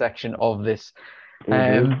interesting section of this.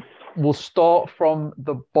 We'll start from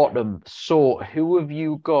the bottom. So who have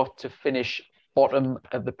you got to finish bottom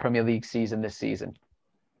of the Premier League season this season?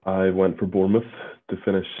 I went for Bournemouth to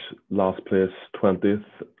finish last place, 20th.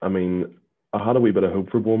 I mean, I had a wee bit of hope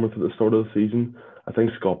for Bournemouth at the start of the season. I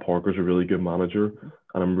think Scott Parker's a really good manager,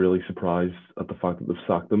 and I'm really surprised at the fact that they've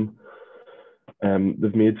sacked him.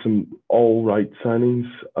 They've made some all right signings.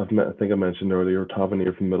 I think I mentioned earlier,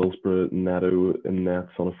 Tavernier from Middlesbrough, Neto in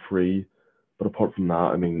nets on a free. But apart from that,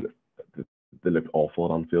 I mean, they looked awful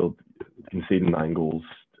at Anfield. Conceding 9 goals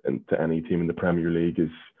to any team in the Premier League is,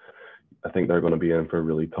 I think they're going to be in for a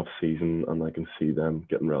really tough season, and I can see them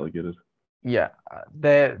getting relegated. Yeah,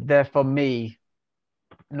 they're for me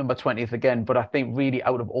number 20th again, but I think really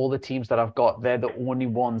out of all the teams that I've got, they're the only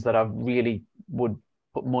ones that I really would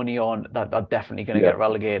put money on that are definitely going to get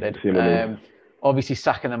relegated. Obviously,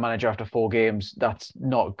 sacking the manager after 4 games, that's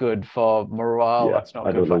not good for morale. Yeah, that's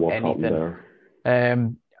not good for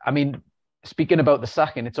anything. I mean, speaking about the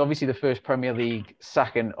sacking, it's obviously the first Premier League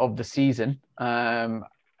sacking of the season.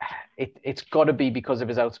 It's got to be because of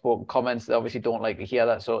his outspoken comments. They obviously don't like to hear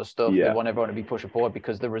that sort of stuff. They want everyone to be pushing forward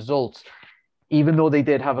because the results, even though they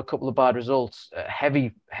did have a couple of bad results,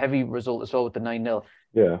 heavy result as well with the 9-0.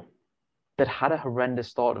 Yeah. That had a horrendous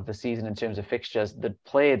start of the season in terms of fixtures. That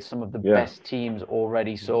played some of the best teams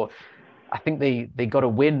already. So I think they got a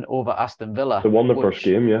win over Aston Villa. They won the first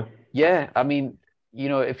game, yeah. Yeah, I mean,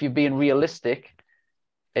 if you're being realistic,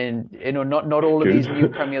 and not all of these new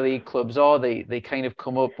Premier League clubs are. They kind of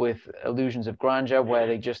come up with illusions of grandeur where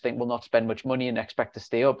they just think we'll not spend much money and expect to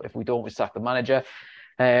stay up. If we don't, we sack the manager.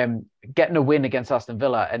 Getting a win against Aston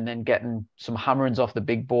Villa and then getting some hammerings off the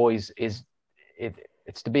big boys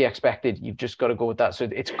it's to be expected. You've just got to go with that. So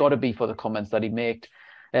it's got to be for the comments that he made.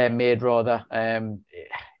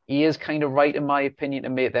 He is kind of right, in my opinion, to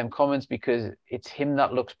make them comments because it's him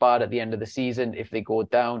that looks bad at the end of the season if they go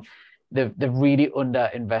down. They've really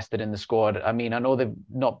underinvested in the squad. I mean, I know they've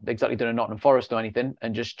not exactly done a Nottingham Forest or anything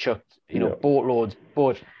and just chucked, boatloads.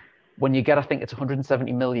 But when you get, I think it's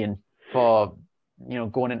 170 million for,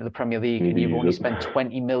 going into the Premier League and you've only spent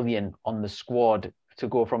 20 million on the squad to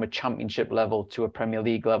go from a championship level to a Premier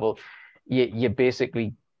League level, you're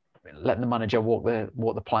basically letting the manager walk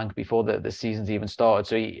the plank before the season's even started.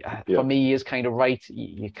 So for me, he is kind of right.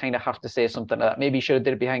 You kind of have to say something like that. Maybe he should have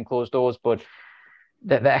did it behind closed doors, but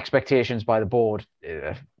the expectations by the board,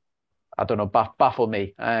 I don't know, baffle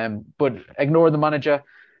me. But ignoring the manager,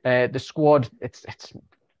 the squad,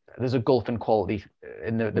 there's a gulf in quality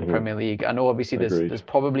in the Premier League. I know obviously there's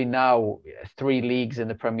probably now 3 leagues in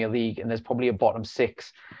the Premier League and there's probably a bottom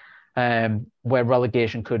 6 where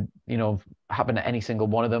relegation could, happen at any single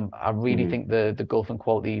one of them. I really think the gulf in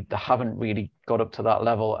quality, they haven't really got up to that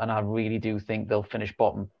level. And I really do think they'll finish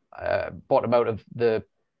bottom out of the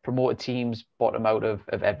promoted teams, bottom out of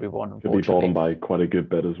everyone. Could be bottom by quite a good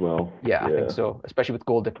bit as well. Yeah, I think so, especially with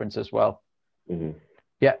goal difference as well.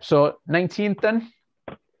 Yeah, so 19th then?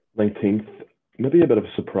 19th, maybe a bit of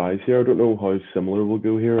a surprise here. I don't know how similar we'll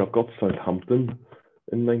go here. I've got Southampton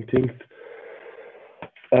in 19th.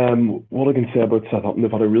 What I can say about Southampton,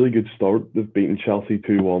 they've had a really good start. They've beaten Chelsea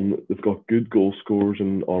 2-1. They've got good goal scorers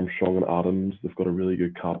in Armstrong and Adams. They've got a really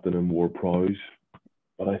good captain in Ward-Prowse.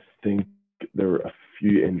 But I think they're a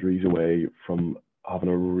few injuries away from having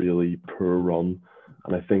a really poor run.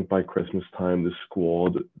 And I think by Christmas time, their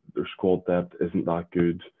squad depth isn't that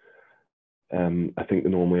good. I think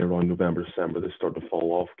normally around November, December, they start to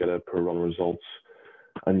fall off, get a poor run of results.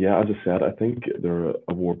 And yeah, as I said, I think they're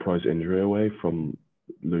a Ward-Prowse injury away from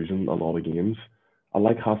losing a lot of games. I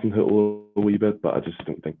like Hasenhüttl a wee bit, but I just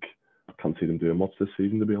can't see them doing much this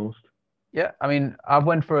season, to be honest. Yeah, I mean, I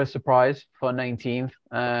went for a surprise for 19th.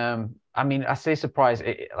 I mean, I say surprise.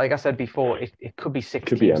 Like I said before, it could be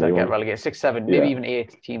 6 teams that get relegated, 6, 7, maybe even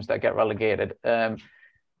 8 teams that get relegated.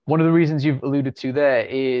 One of the reasons you've alluded to there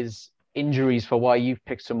is injuries for why you've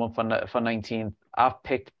picked someone for 19th. I've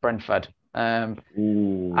picked Brentford. I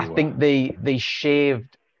think they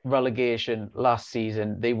shaved relegation last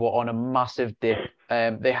season. They were on a massive dip.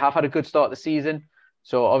 They have had a good start of the season.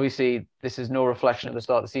 So obviously this is no reflection of the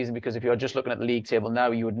start of the season because if you're just looking at the league table now,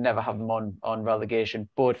 you would never have them on relegation.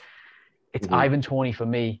 But it's Ivan Toney for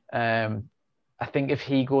me. I think if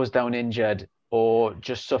he goes down injured or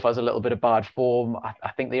just suffers a little bit of bad form,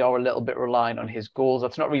 I think they are a little bit reliant on his goals.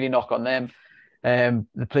 That's not really a knock on them.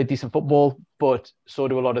 They play decent football, but so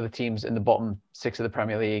do a lot of the teams in the bottom 6 of the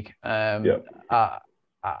Premier League. It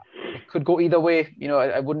could go either way.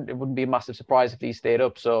 It wouldn't be a massive surprise if these stayed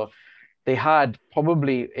up. So they had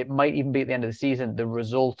probably, it might even be at the end of the season, the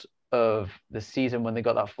result of the season when they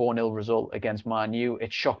got that 4-0 result against Man U.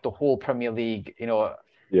 It shocked the whole Premier League.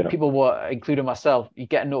 people were, including myself, you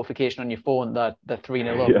get a notification on your phone that they're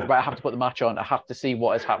 3-0 up. Yeah. Right, I have to put the match on. I have to see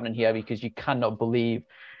what is happening here because you cannot believe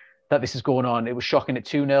that this is going on. It was shocking at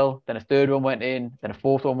 2-0, then a third one went in, then a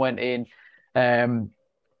fourth one went in.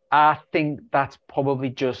 I think that's probably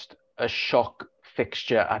just a shock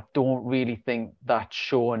fixture. I don't really think that's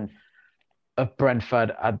showing of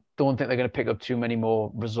Brentford. I don't think they're going to pick up too many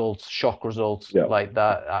more results, shock results like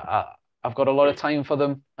that. I've got a lot of time for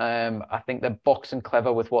them. I think they're boxing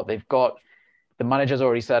clever with what they've got. The manager's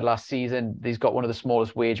already said last season he's got one of the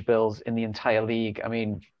smallest wage bills in the entire league. I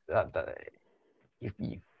mean,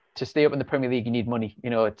 to stay up in the Premier League, you need money. You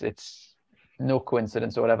know, it's no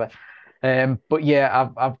coincidence or whatever. But yeah,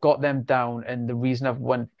 I've got them down, and the reason I've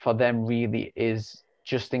went for them really is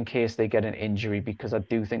just in case they get an injury, because I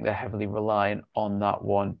do think they're heavily reliant on that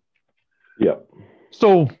one. Yeah.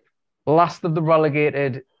 So, last of the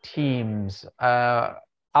relegated teams. I'll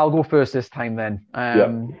go first this time then.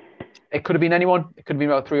 It could have been anyone. It could have been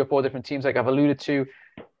about 3 or 4 different teams, like I've alluded to.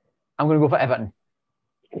 I'm going to go for Everton.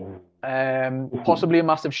 Possibly a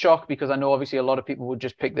massive shock, because I know obviously a lot of people would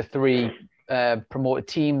just pick the 3 promoted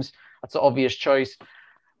teams. That's the obvious choice.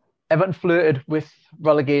 Everton flirted with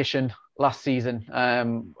relegation last season,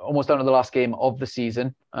 almost down to the last game of the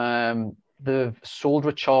season. They've sold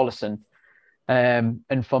Richarlison.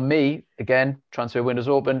 And for me, again, transfer window's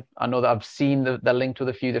open. I know that I've seen they're linked with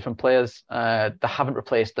a few different players. They haven't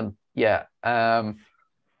replaced them yet.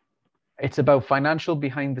 It's about financial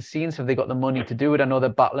behind the scenes. Have they got the money to do it? I know they're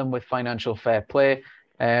battling with financial fair play.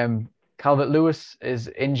 Calvert-Lewis is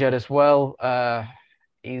injured as well.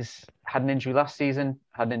 He's had an injury last season,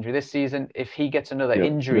 had an injury this season. If he gets another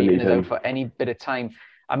injury and is out for any bit of time,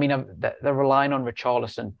 I mean, they're relying on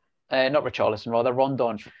Rondon.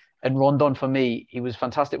 And Rondon, for me, he was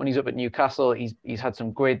fantastic when he's up at Newcastle. He's had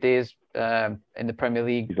some great days in the Premier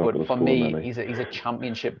League. But for me, he's a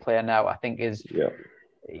championship player now. I think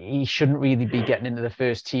he shouldn't really be getting into the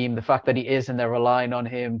first team. The fact that he is and they're relying on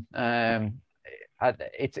him,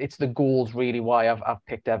 it's the goals really why I've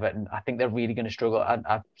picked Everton. I think they're really going to struggle.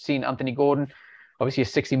 I've seen Anthony Gordon, obviously a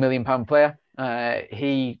 £60 million player.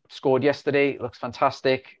 He scored yesterday. Looks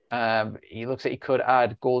fantastic. He looks like he could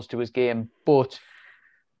add goals to his game, but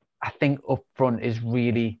I think up front is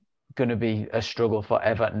really going to be a struggle for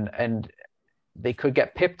Everton, and they could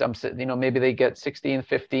get pipped. Maybe they get 16th,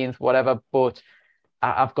 15th, whatever, but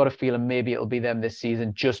I've got a feeling maybe it'll be them this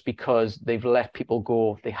season, just because they've let people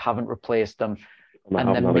go. They haven't replaced them.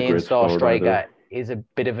 And the main star striker is a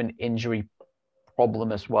bit of an injury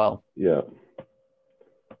problem as well. Yeah,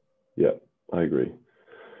 I agree.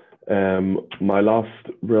 My last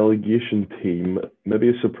relegation team, maybe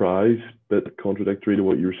a surprise, bit contradictory to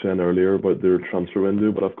what you were saying earlier about their transfer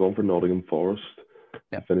window, but I've gone for Nottingham Forest,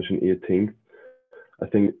 finishing 18th. I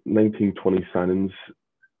think 19-20 signings,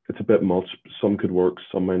 it's a bit much. Some could work,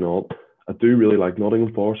 some may not. I do really like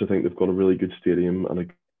Nottingham Forest. I think they've got a really good stadium and a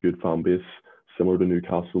good fan base, similar to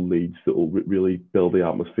Newcastle, Leeds, that will really build the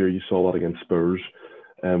atmosphere. You saw that against Spurs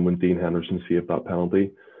when Dean Henderson saved that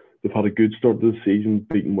penalty. They've had a good start to the season,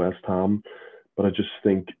 beating West Ham, but I just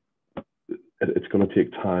think it's going to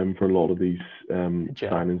take time for a lot of these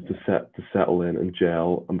signings to settle in and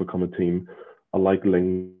gel and become a team. I like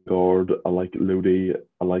Lingard, I like Lodi,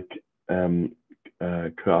 I like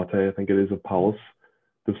Kouate, I think it is, of Palace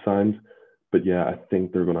they've signed. But yeah, I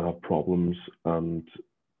think they're going to have problems, and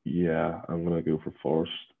yeah, I'm going to go for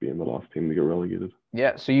Forest being the last team to get relegated.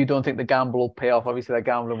 Yeah, so you don't think the gamble will pay off? Obviously, they're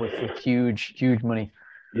gambling with huge money.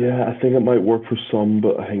 Yeah, I think it might work for some,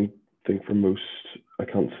 but I think for most, I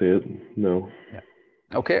can't see it. No. Yeah.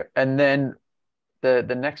 Okay, and then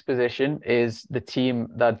the next position is the team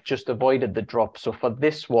that just avoided the drop. So for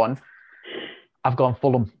this one, I've gone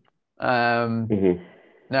Fulham.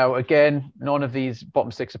 Now, again, none of these bottom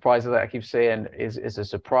 6 surprises that I keep saying is a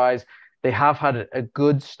surprise. They have had a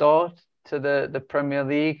good start to the Premier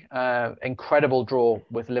League. Incredible draw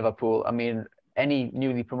with Liverpool. I mean, any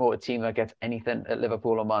newly promoted team that gets anything at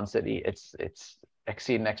Liverpool or Man City, it's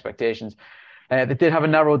exceeding expectations. They did have a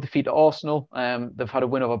narrow defeat to Arsenal. They've had a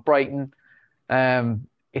win over Brighton.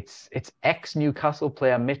 It's ex-Newcastle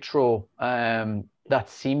player Mitro that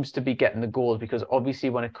seems to be getting the goals, because obviously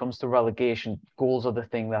when it comes to relegation, goals are the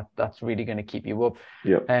thing that's really going to keep you up.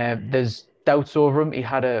 There's doubts over him. He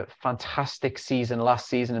had a fantastic season last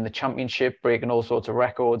season in the Championship, breaking all sorts of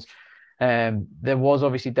records. There was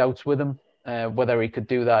obviously doubts with him, whether he could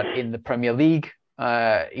do that in the Premier League.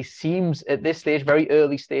 He seems at this stage, very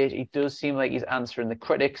early stage, he does seem like he's answering the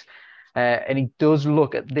critics. And he does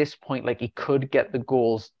look at this point like he could get the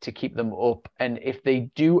goals to keep them up. And if they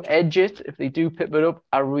do edge it, if they do pip it up,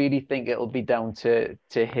 I really think it'll be down to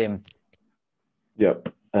him. Yeah,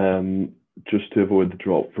 Just to avoid the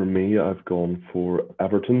drop for me, I've gone for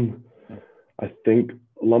Everton. I think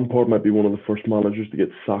Lampard might be one of the first managers to get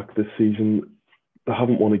sacked this season. They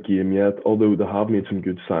haven't won a game yet, although they have made some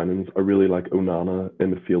good signings. I really like Onana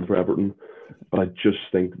in the field for Everton, but I just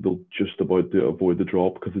think they'll just about to avoid the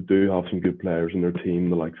drop because they do have some good players in their team,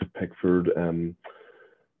 the likes of Pickford.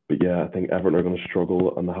 But yeah, I think Everton are going to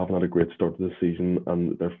struggle, and they haven't had a great start to the season,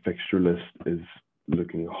 and their fixture list is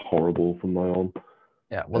looking horrible from now on.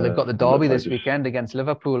 Yeah, well, they've got the derby this weekend against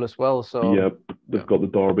Liverpool as well. So yep, they've got the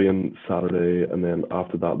derby on Saturday, and then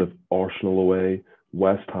after that they've Arsenal away,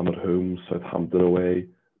 West Ham at home, Southampton away,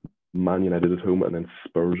 Man United at home, and then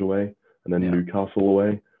Spurs away, and then Newcastle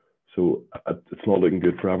away. So it's not looking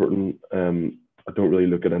good for Everton. I don't really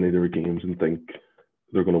look at any of their games and think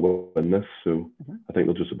they're going to win this. So I think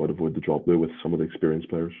they'll just about avoid the drop though with some of the experienced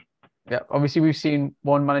players. Yeah, obviously we've seen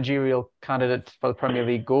one managerial candidate for the Premier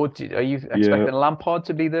League go. Are you expecting Lampard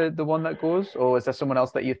to be the one that goes, or is there someone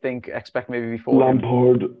else that you think expect maybe before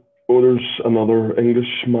Lampard? him? Or there's another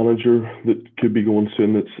English manager that could be going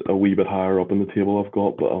soon that's a wee bit higher up in the table I've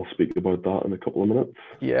got, but I'll speak about that in a couple of minutes.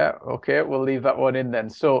 Yeah, okay, we'll leave that one in then.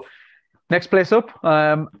 So next place up,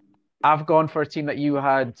 I've gone for a team that you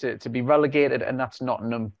had to be relegated, and that's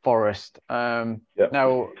Nottingham Forest.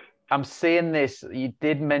 Now, I'm saying this, you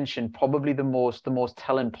did mention probably the most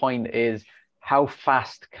telling point is how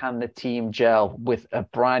fast can the team gel with a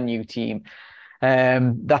brand new team?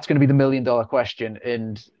 That's going to be the $1 million question,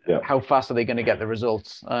 and how fast are they going to get the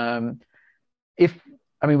results? We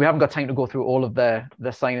haven't got time to go through all of their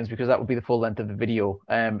signings because that would be the full length of the video.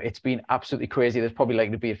 It's been absolutely crazy. There's probably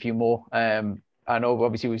likely to be a few more. I know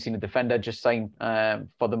obviously we've seen a defender just sign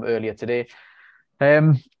for them earlier today.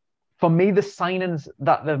 For me, the signings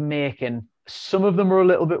that they're making, some of them are a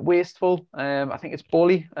little bit wasteful. I think it's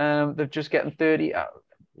Bolly. They're just getting 30.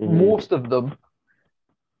 Most of them,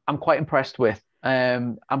 I'm quite impressed with.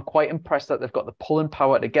 I'm quite impressed that they've got the pulling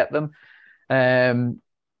power to get them. And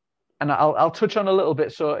I'll touch on a little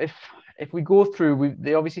bit. So if we go through,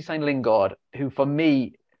 they obviously signed Lingard, who for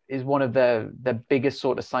me is one of the biggest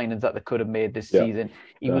sort of signings that they could have made this season.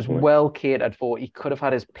 He was well catered for. He could have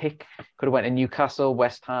had his pick. Could have went to Newcastle,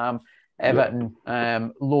 West Ham, Everton,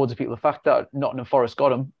 loads of people. The fact that Nottingham Forest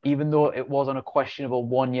got him, even though it was on a questionable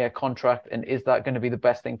 1-year contract, and is that going to be the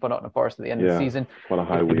best thing for Nottingham Forest at the end of the season? What a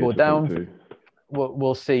high wage go down.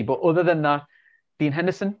 We'll see. But other than that, Dean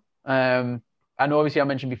Henderson. And obviously I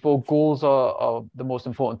mentioned before, goals are the most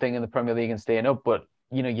important thing in the Premier League and staying up. But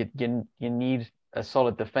you need a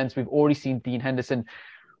solid defense. We've already seen Dean Henderson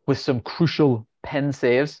with some crucial pen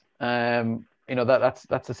saves.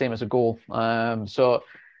 That's the same as a goal. So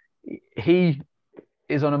he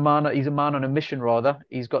is on he's a man on a mission rather.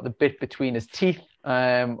 He's got the bit between his teeth.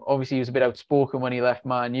 Obviously he was a bit outspoken when he left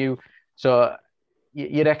Man U. So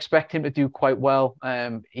you'd expect him to do quite well.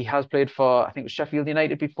 He has played for, I think it was Sheffield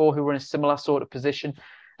United before, who were in a similar sort of position.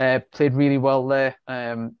 Played really well there.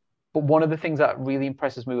 But one of the things that really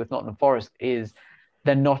impresses me with Nottingham Forest is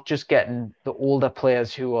they're not just getting the older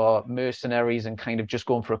players who are mercenaries and kind of just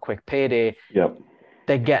going for a quick payday. Yep.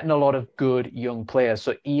 They're getting a lot of good young players.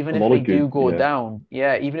 So even if they do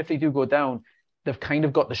go down, they've kind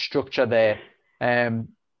of got the structure there.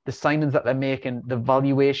 The signings that they're making, the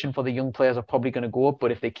valuation for the young players are probably going to go up.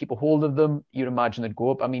 But if they keep a hold of them, you'd imagine they'd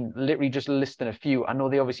go up. I mean, literally just listing a few. I know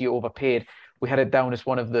they obviously overpaid. We had it down as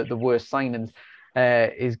one of the worst signings.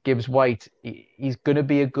 Is Gibbs White. He's going to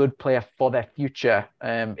be a good player for their future.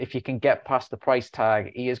 If you can get past the price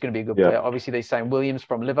tag, he is going to be a good player. Obviously, they signed Williams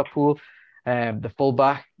from Liverpool, the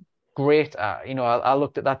fullback. Great. I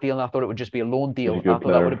looked at that deal and I thought it would just be a loan deal. I thought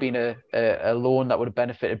that would have been a loan that would have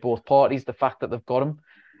benefited both parties. The fact that they've got him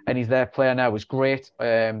and he's their player now was great.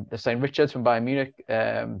 They signed Richards from Bayern Munich.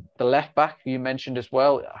 The left back who you mentioned as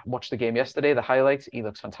well. I watched the game yesterday, the highlights. He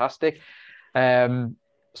looks fantastic.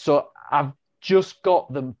 So I've just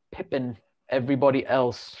got them pipping everybody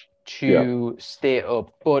else to stay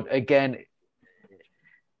up. But again,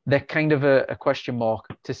 they're kind of a question mark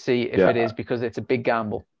to see if it is, because it's a big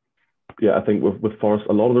gamble. Yeah, I think with Forest,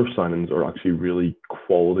 a lot of their signings are actually really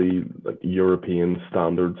quality, like European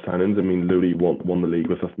standard signings. I mean, Lodi won the league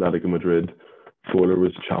with Atletico Madrid. Fuller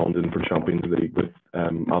was challenging for Champions League with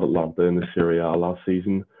Atalanta in the Serie A last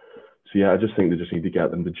season. So yeah, I just think they just need to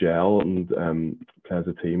get them to gel and play as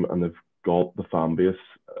a team, and they've got the fan base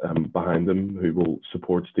behind them who will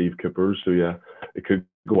support Steve Cooper. So yeah, it could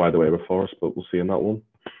go either way with Forest, but we'll see in that one.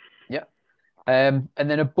 Yeah. And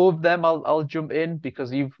then above them, I'll jump in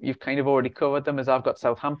because you've kind of already covered them, as I've got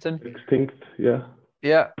Southampton. 16th, yeah.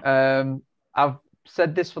 Yeah. I've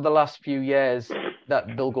said this for the last few years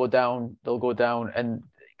that they'll go down, and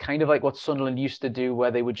kind of like what Sunderland used to do,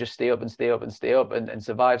 where they would just stay up and stay up and stay up and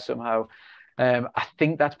survive somehow. I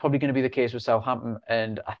think that's probably going to be the case with Southampton,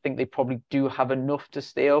 and I think they probably do have enough to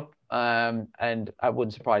stay up. And I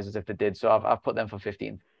wouldn't surprise us if they did. So I've put them for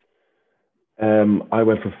 15th. I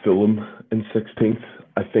went for Fulham in 16th.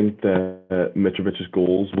 I think that Mitrovic's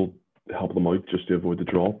goals will help them out just to avoid the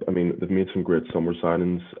drop. I mean, they've made some great summer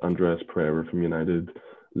signings. Andreas Pereira from United,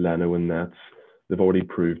 Leno and Nets. They've already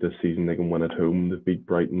proved this season they can win at home. They've beat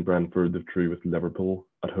Brighton, Brentford. They've drew with Liverpool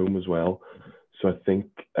at home as well. So I think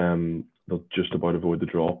they'll just about avoid the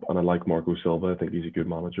drop. And I like Marco Silva. I think he's a good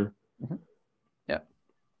manager. Mm-hmm. Yeah.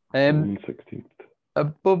 16th.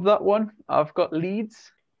 Above that one, I've got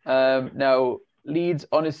Leeds. Now, Leeds,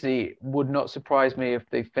 honestly, would not surprise me if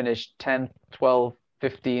they finished 10th, 12th,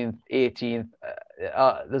 15th, 18th.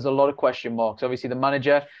 There's a lot of question marks. Obviously, the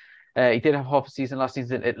manager, he did have half a season last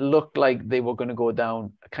season. It looked like they were going to go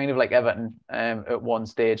down, kind of like Everton at one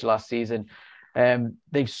stage last season.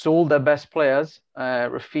 They've sold their best players.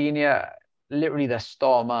 Rafinha, literally their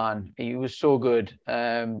star man. He was so good.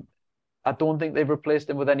 I don't think they've replaced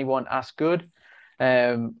him with anyone as good.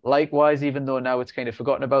 Likewise, even though now it's kind of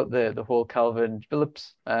forgotten about the whole Calvin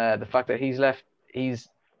Phillips, the fact that he's left, he's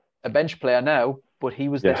a bench player now, but he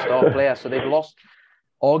was their star player. So they've lost,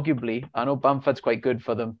 arguably, I know Bamford's quite good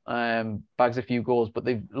for them, bags a few goals, but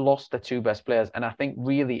they've lost their two best players. And I think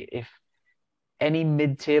really if any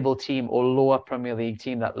mid-table team or lower Premier League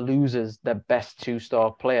team that loses their best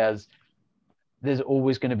two-star players, there's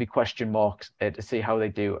always going to be question marks to see how they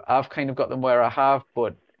do. I've kind of got them where I have,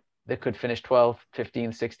 but they could finish 12th,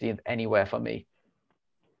 15th, 16th, anywhere for me.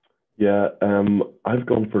 Yeah, I've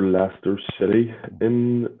gone for Leicester City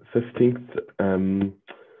in 15th.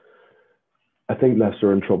 I think Leicester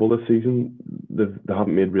are in trouble this season. They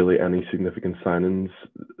haven't made really any significant signings.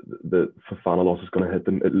 The Fofana loss is going to hit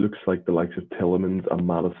them. It looks like the likes of Tielemans and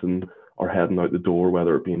Maddison are heading out the door,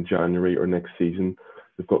 whether it be in January or next season.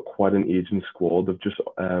 They've got quite an aging squad. They've just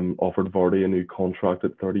offered Vardy a new contract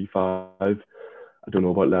at 35. I don't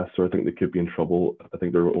know about Leicester. I think they could be in trouble. I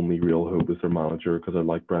think their only real hope is their manager, because I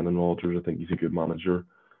like Brendan Rodgers. I think he's a good manager.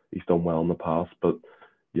 He's done well in the past. But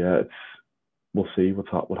yeah, we'll see what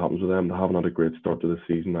happens with them. They haven't had a great start to the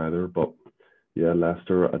season either. But yeah,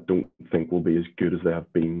 Leicester, I don't think will be as good as they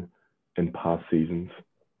have been in past seasons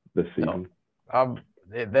this season. No.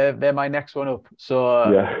 They're my next one up.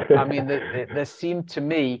 So, yeah. I mean, they seem to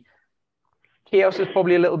me, chaos is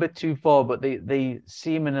probably a little bit too far, but they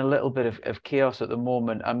seem in a little bit of chaos at the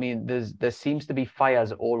moment. I mean, there seems to be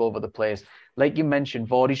fires all over the place. Like you mentioned,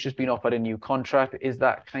 Vardy's just been offered a new contract. Is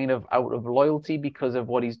that kind of out of loyalty because of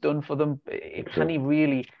what he's done for them? Can he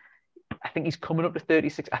really? I think he's coming up to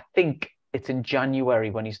 36. I think it's in January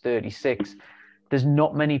when he's 36. There's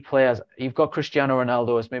not many players. You've got Cristiano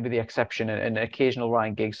Ronaldo as maybe the exception, and an occasional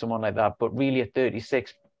Ryan Giggs, someone like that. But really at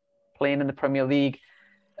 36, playing in the Premier League,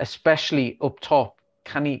 especially up top,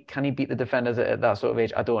 can he beat the defenders at that sort of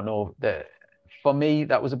age? I don't know. For me,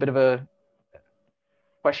 that was a bit of a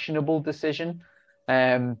questionable decision.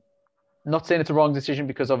 Not saying it's a wrong decision,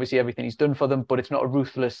 because obviously everything he's done for them, but it's not a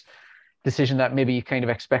ruthless decision that maybe you kind of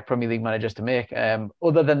expect Premier League managers to make.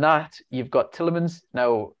 Other than that, you've got Tielemans.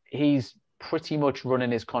 Now, he's pretty much running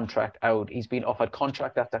his contract out. He's been offered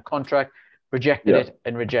contract after contract, rejected it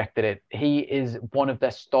and rejected it. He is one of their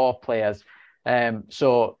star players.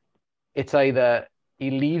 So it's either he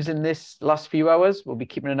leaves in this last few hours. We'll be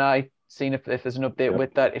keeping an eye, seeing if there's an update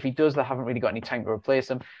with that. If he does, they haven't really got any time to replace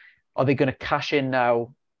him. Are they going to cash in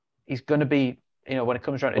now? He's going to be, when it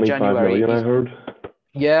comes around to January. 25 million, I heard.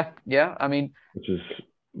 Yeah. I mean, which is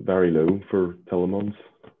very low for Tielemans.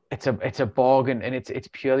 It's a bargain, and it's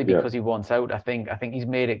purely because he wants out. I think he's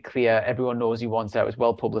made it clear. Everyone knows he wants out. It's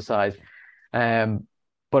well publicized.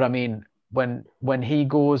 But I mean, when he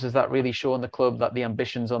goes, is that really showing the club that the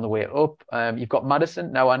ambition's on the way up? You've got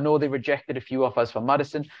Maddison. Now, I know they rejected a few offers for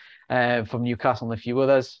Maddison, from Newcastle and a few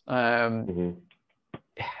others.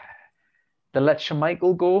 They let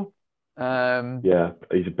Schmeichel go. Yeah,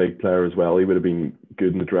 he's a big player as well. He would have been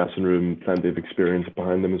good in the dressing room, plenty of experience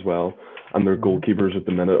behind them as well. And their goalkeepers at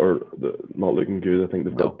the minute are not looking good. I think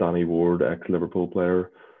they've got Danny Ward, ex-Liverpool player.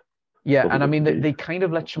 Yeah, and I mean, they kind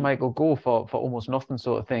of let Schmeichel go for almost nothing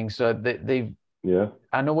sort of thing. So they've... Yeah.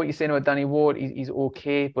 I know what you're saying about Danny Ward. He's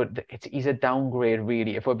okay, but he's a downgrade,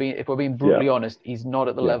 really. If we're being brutally honest, he's not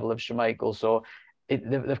at the level of Schmeichel. So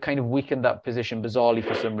they've kind of weakened that position bizarrely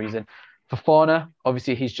for some reason. Fofana,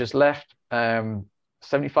 obviously, he's just left.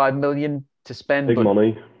 75 million to spend. Big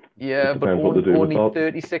money. Yeah, but only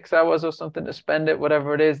 36 hours or something to spend it,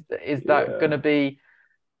 whatever it is. Is that going to be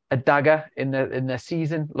a dagger in their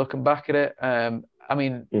season, looking back at it? I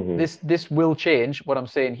mean, Hmm. this will change what I'm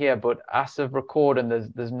saying here, but as of recording,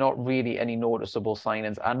 there's not really any noticeable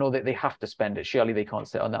signings. I know that they have to spend it. Surely they can't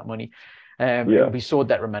sit on that money. It Yeah, would be so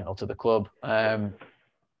detrimental to the club.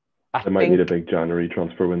 I they might need a think, big January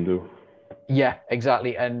transfer window. yeah,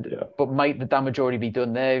 exactly. Yeah, But might the damage already be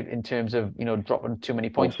done there in terms of, dropping too many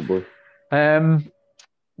points? possibly. Um,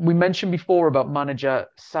 we mentioned before about manager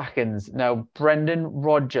sackings. Now, Brendan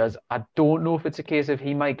Rodgers, I don't know if it's a case of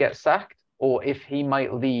he might get sacked or if he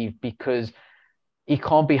might leave because he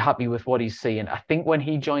can't be happy with what he's seeing. I think when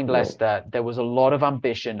he joined No. Leicester, there was a lot of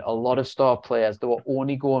ambition, a lot of star players that were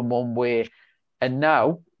only going one way. And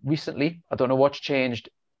now, recently, I don't know what's changed.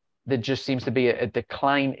 There just seems to be a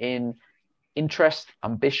decline in interest,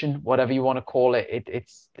 ambition, whatever you want to call it.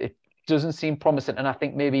 It doesn't seem promising, and I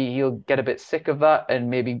think maybe he'll get a bit sick of that, and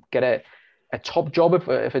maybe get a top job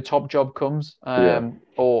if a top job comes, Yeah.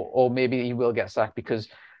 or maybe he will get sacked because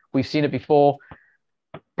we've seen it before.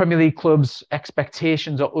 Premier League clubs'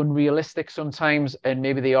 expectations are unrealistic sometimes, and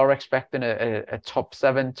maybe they are expecting a top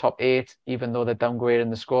seven, top eight, even though they're downgrading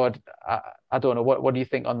the squad. I don't know. What do you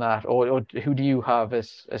think on that, or who do you have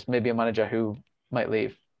as maybe a manager who might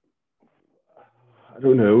leave? I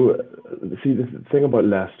don't know. See, the thing about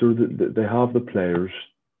Leicester, they have the players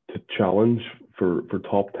to challenge for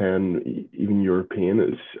top 10, even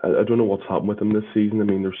European. I don't know what's happened with them this season. I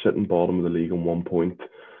mean, they're sitting bottom of the league on 1 point.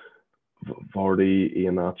 Vardy,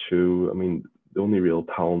 Iheanacho, I mean, the only real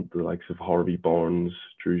talent, the likes of Harvey Barnes,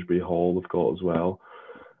 Shrewsbury Hall, they've got as well.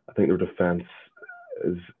 I think their defence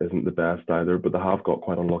isn't the best either, but they have got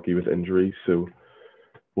quite unlucky with injuries. So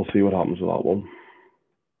we'll see what happens with that one.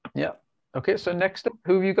 Yeah. Okay, so next up,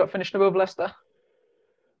 who have you got finishing above Leicester?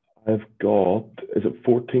 I've got, is it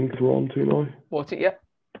 14th we're on to now? 40, yeah.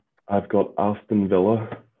 I've got Aston Villa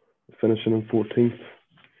finishing in 14th.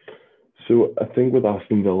 So I think with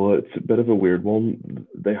Aston Villa, it's a bit of a weird one.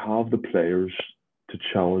 They have the players to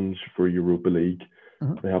challenge for Europa League.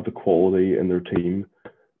 Mhm. They have the quality in their team,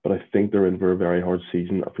 but I think they're in for a very hard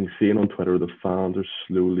season. I've been seeing on Twitter the fans are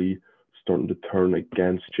slowly starting to turn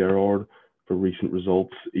against Gerrard for recent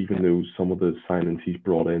results, even though some of the signings he's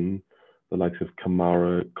brought in, the likes of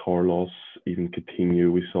Kamara, Carlos, even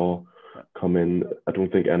Coutinho, we saw Yeah. come in. I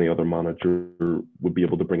don't think any other manager would be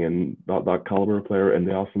able to bring in that caliber of player in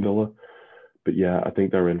the Aston Villa. But yeah, I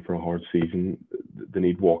think they're in for a hard season. They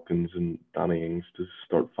need Watkins and Danny Ings to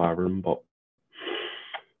start firing, but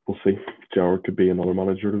we'll see. Gerrard could be another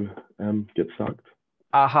manager to get sacked.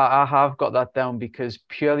 I have got that down because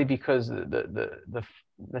purely because the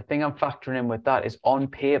thing I'm factoring in with that is on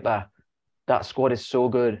paper that squad is so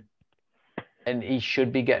good and he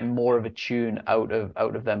should be getting more of a tune out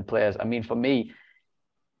of them players. I mean, for me,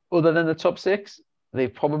 other than the top six,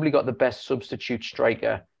 they've probably got the best substitute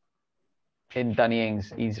striker in Danny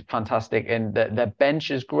Ings. He's fantastic, and their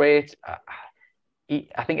bench is great.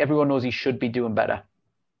 I think everyone knows he should be doing better.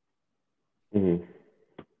 Mm-hmm.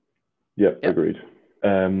 Yeah, Yeah, agreed.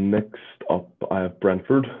 Next up, I have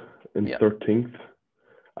Brentford in yeah. 13th.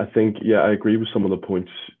 I think, yeah, I agree with some of the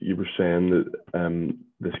points you were saying that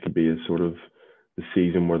this could be a sort of the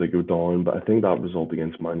season where they go down, but I think that result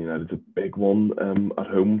against Man United is a big one at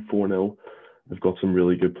home, 4-0. They've got some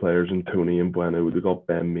really good players in Tony and Bueno. They've got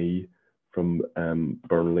Ben Mee from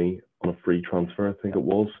Burnley on a free transfer, I think it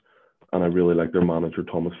was. And I really like their manager,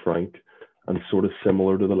 Thomas Frank. And sort of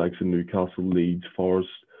similar to the likes of Newcastle, Leeds, Forest,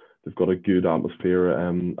 they've got a good atmosphere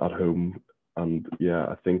at home. And yeah,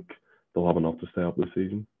 I think they'll have enough to stay up this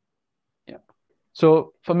season. Yeah.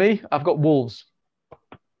 So for me, I've got Wolves.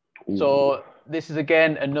 Ooh. So this is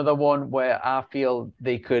again another one where I feel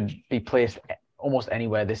they could be placed almost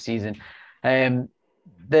anywhere this season. Um,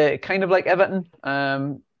 they're kind of like Everton.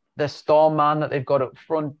 The star man that they've got up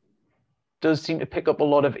front does seem to pick up a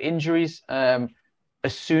lot of injuries.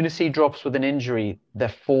 As soon as he drops with an injury, their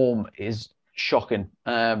form is shocking.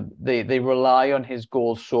 They rely on his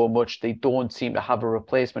goals so much. They don't seem to have a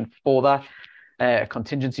replacement for that. A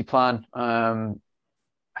contingency plan.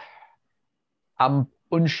 I'm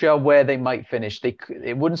unsure where they might finish.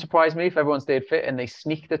 It wouldn't surprise me if everyone stayed fit and they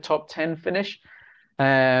sneak the top 10 finish. Um,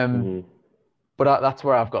 Mm-hmm. but that's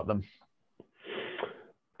where I've got them.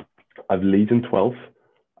 I've Leeds in 12th.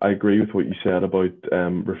 I agree with what you said about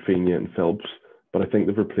Rafinha and Phillips, but I think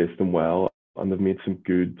they've replaced them well and they've made some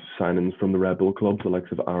good signings from the Red Bull clubs, the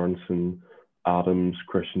likes of Aronson, Adams,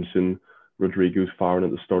 Christensen, Rodrigo's firing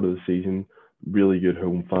at the start of the season. Really good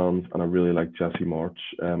home fans, and I really like Jesse March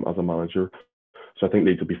as a manager. So I think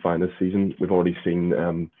Leeds will be fine this season. We've already seen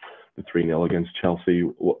the 3-0 against Chelsea,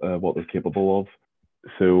 what they're capable of.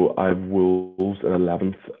 So I've Wolves in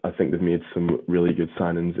 11th. I think they've made some really good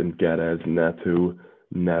signings in Guedes, Neto,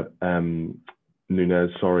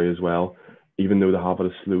 Nunez, sorry, as well. Even though they have had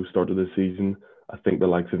a slow start to the season, I think the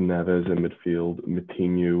likes of Neves in midfield,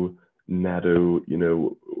 Moutinho, Neto,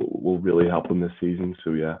 will really help them this season.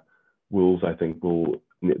 So yeah, Wolves, I think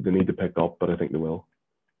they need to pick up, but I think they will.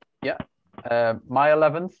 Yeah. My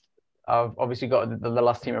 11th, I've obviously got the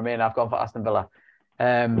last team remaining. I've gone for Aston Villa.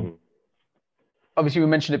 Obviously, we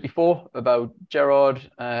mentioned it before about Gerrard.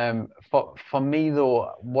 For me,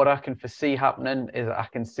 though, what I can foresee happening is I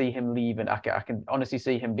can see him leaving. I can honestly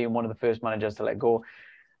see him being one of the first managers to let go.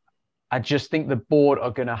 I just think the board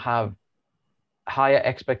are going to have higher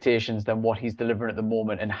expectations than what he's delivering at the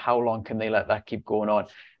moment, and how long can they let that keep going on?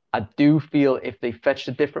 I do feel if they fetched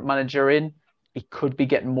a different manager in, he could be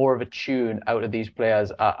getting more of a tune out of these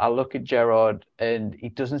players. I look at Gerrard and he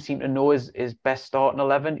doesn't seem to know his best starting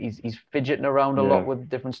 11. He's fidgeting around a lot with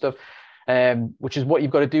different stuff, which is what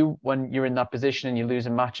you've got to do when you're in that position and you're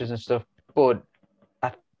losing matches and stuff. But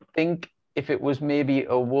I think if it was maybe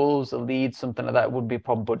a Wolves, a Leeds, something like that, it would be a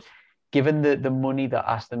problem. But given the money that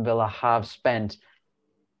Aston Villa have spent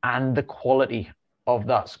and the quality of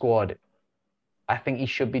that squad, I think he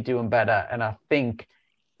should be doing better. And I think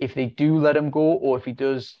if they do let him go, or if he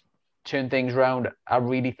does turn things around, I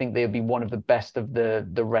really think they'll be one of the best of the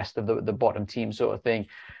rest of the bottom team sort of thing.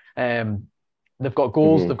 They've got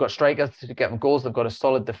goals, they've got strikers to get them goals, they've got a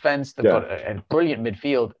solid defence, they've got a brilliant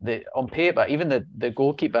midfield. On paper, even the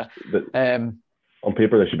goalkeeper. On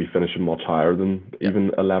paper, they should be finishing much higher than even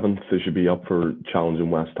 11th. They should be up for challenging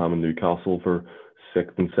West Ham and Newcastle for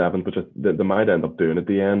 6th and 7th, which they might end up doing at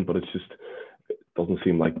the end, but it doesn't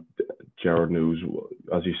seem like Gerrard knows,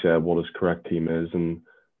 as you said, what his correct team is. And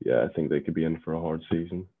yeah, I think they could be in for a hard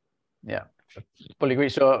season. Yeah, fully agree.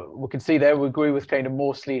 So we can see there, we agree with kind of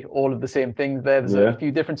mostly all of the same things there. There's a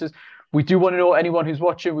few differences. We do want to know, anyone who's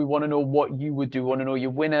watching, we want to know what you would do. We want to know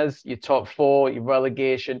your winners, your top four, your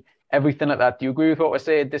relegation, everything like that. Do you agree with what we're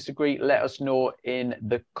saying? Disagree? Let us know in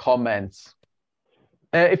the comments.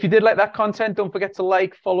 If you did like that content, don't forget to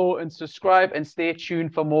like, follow, and subscribe, and stay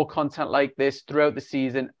tuned for more content like this throughout the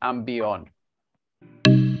season and beyond.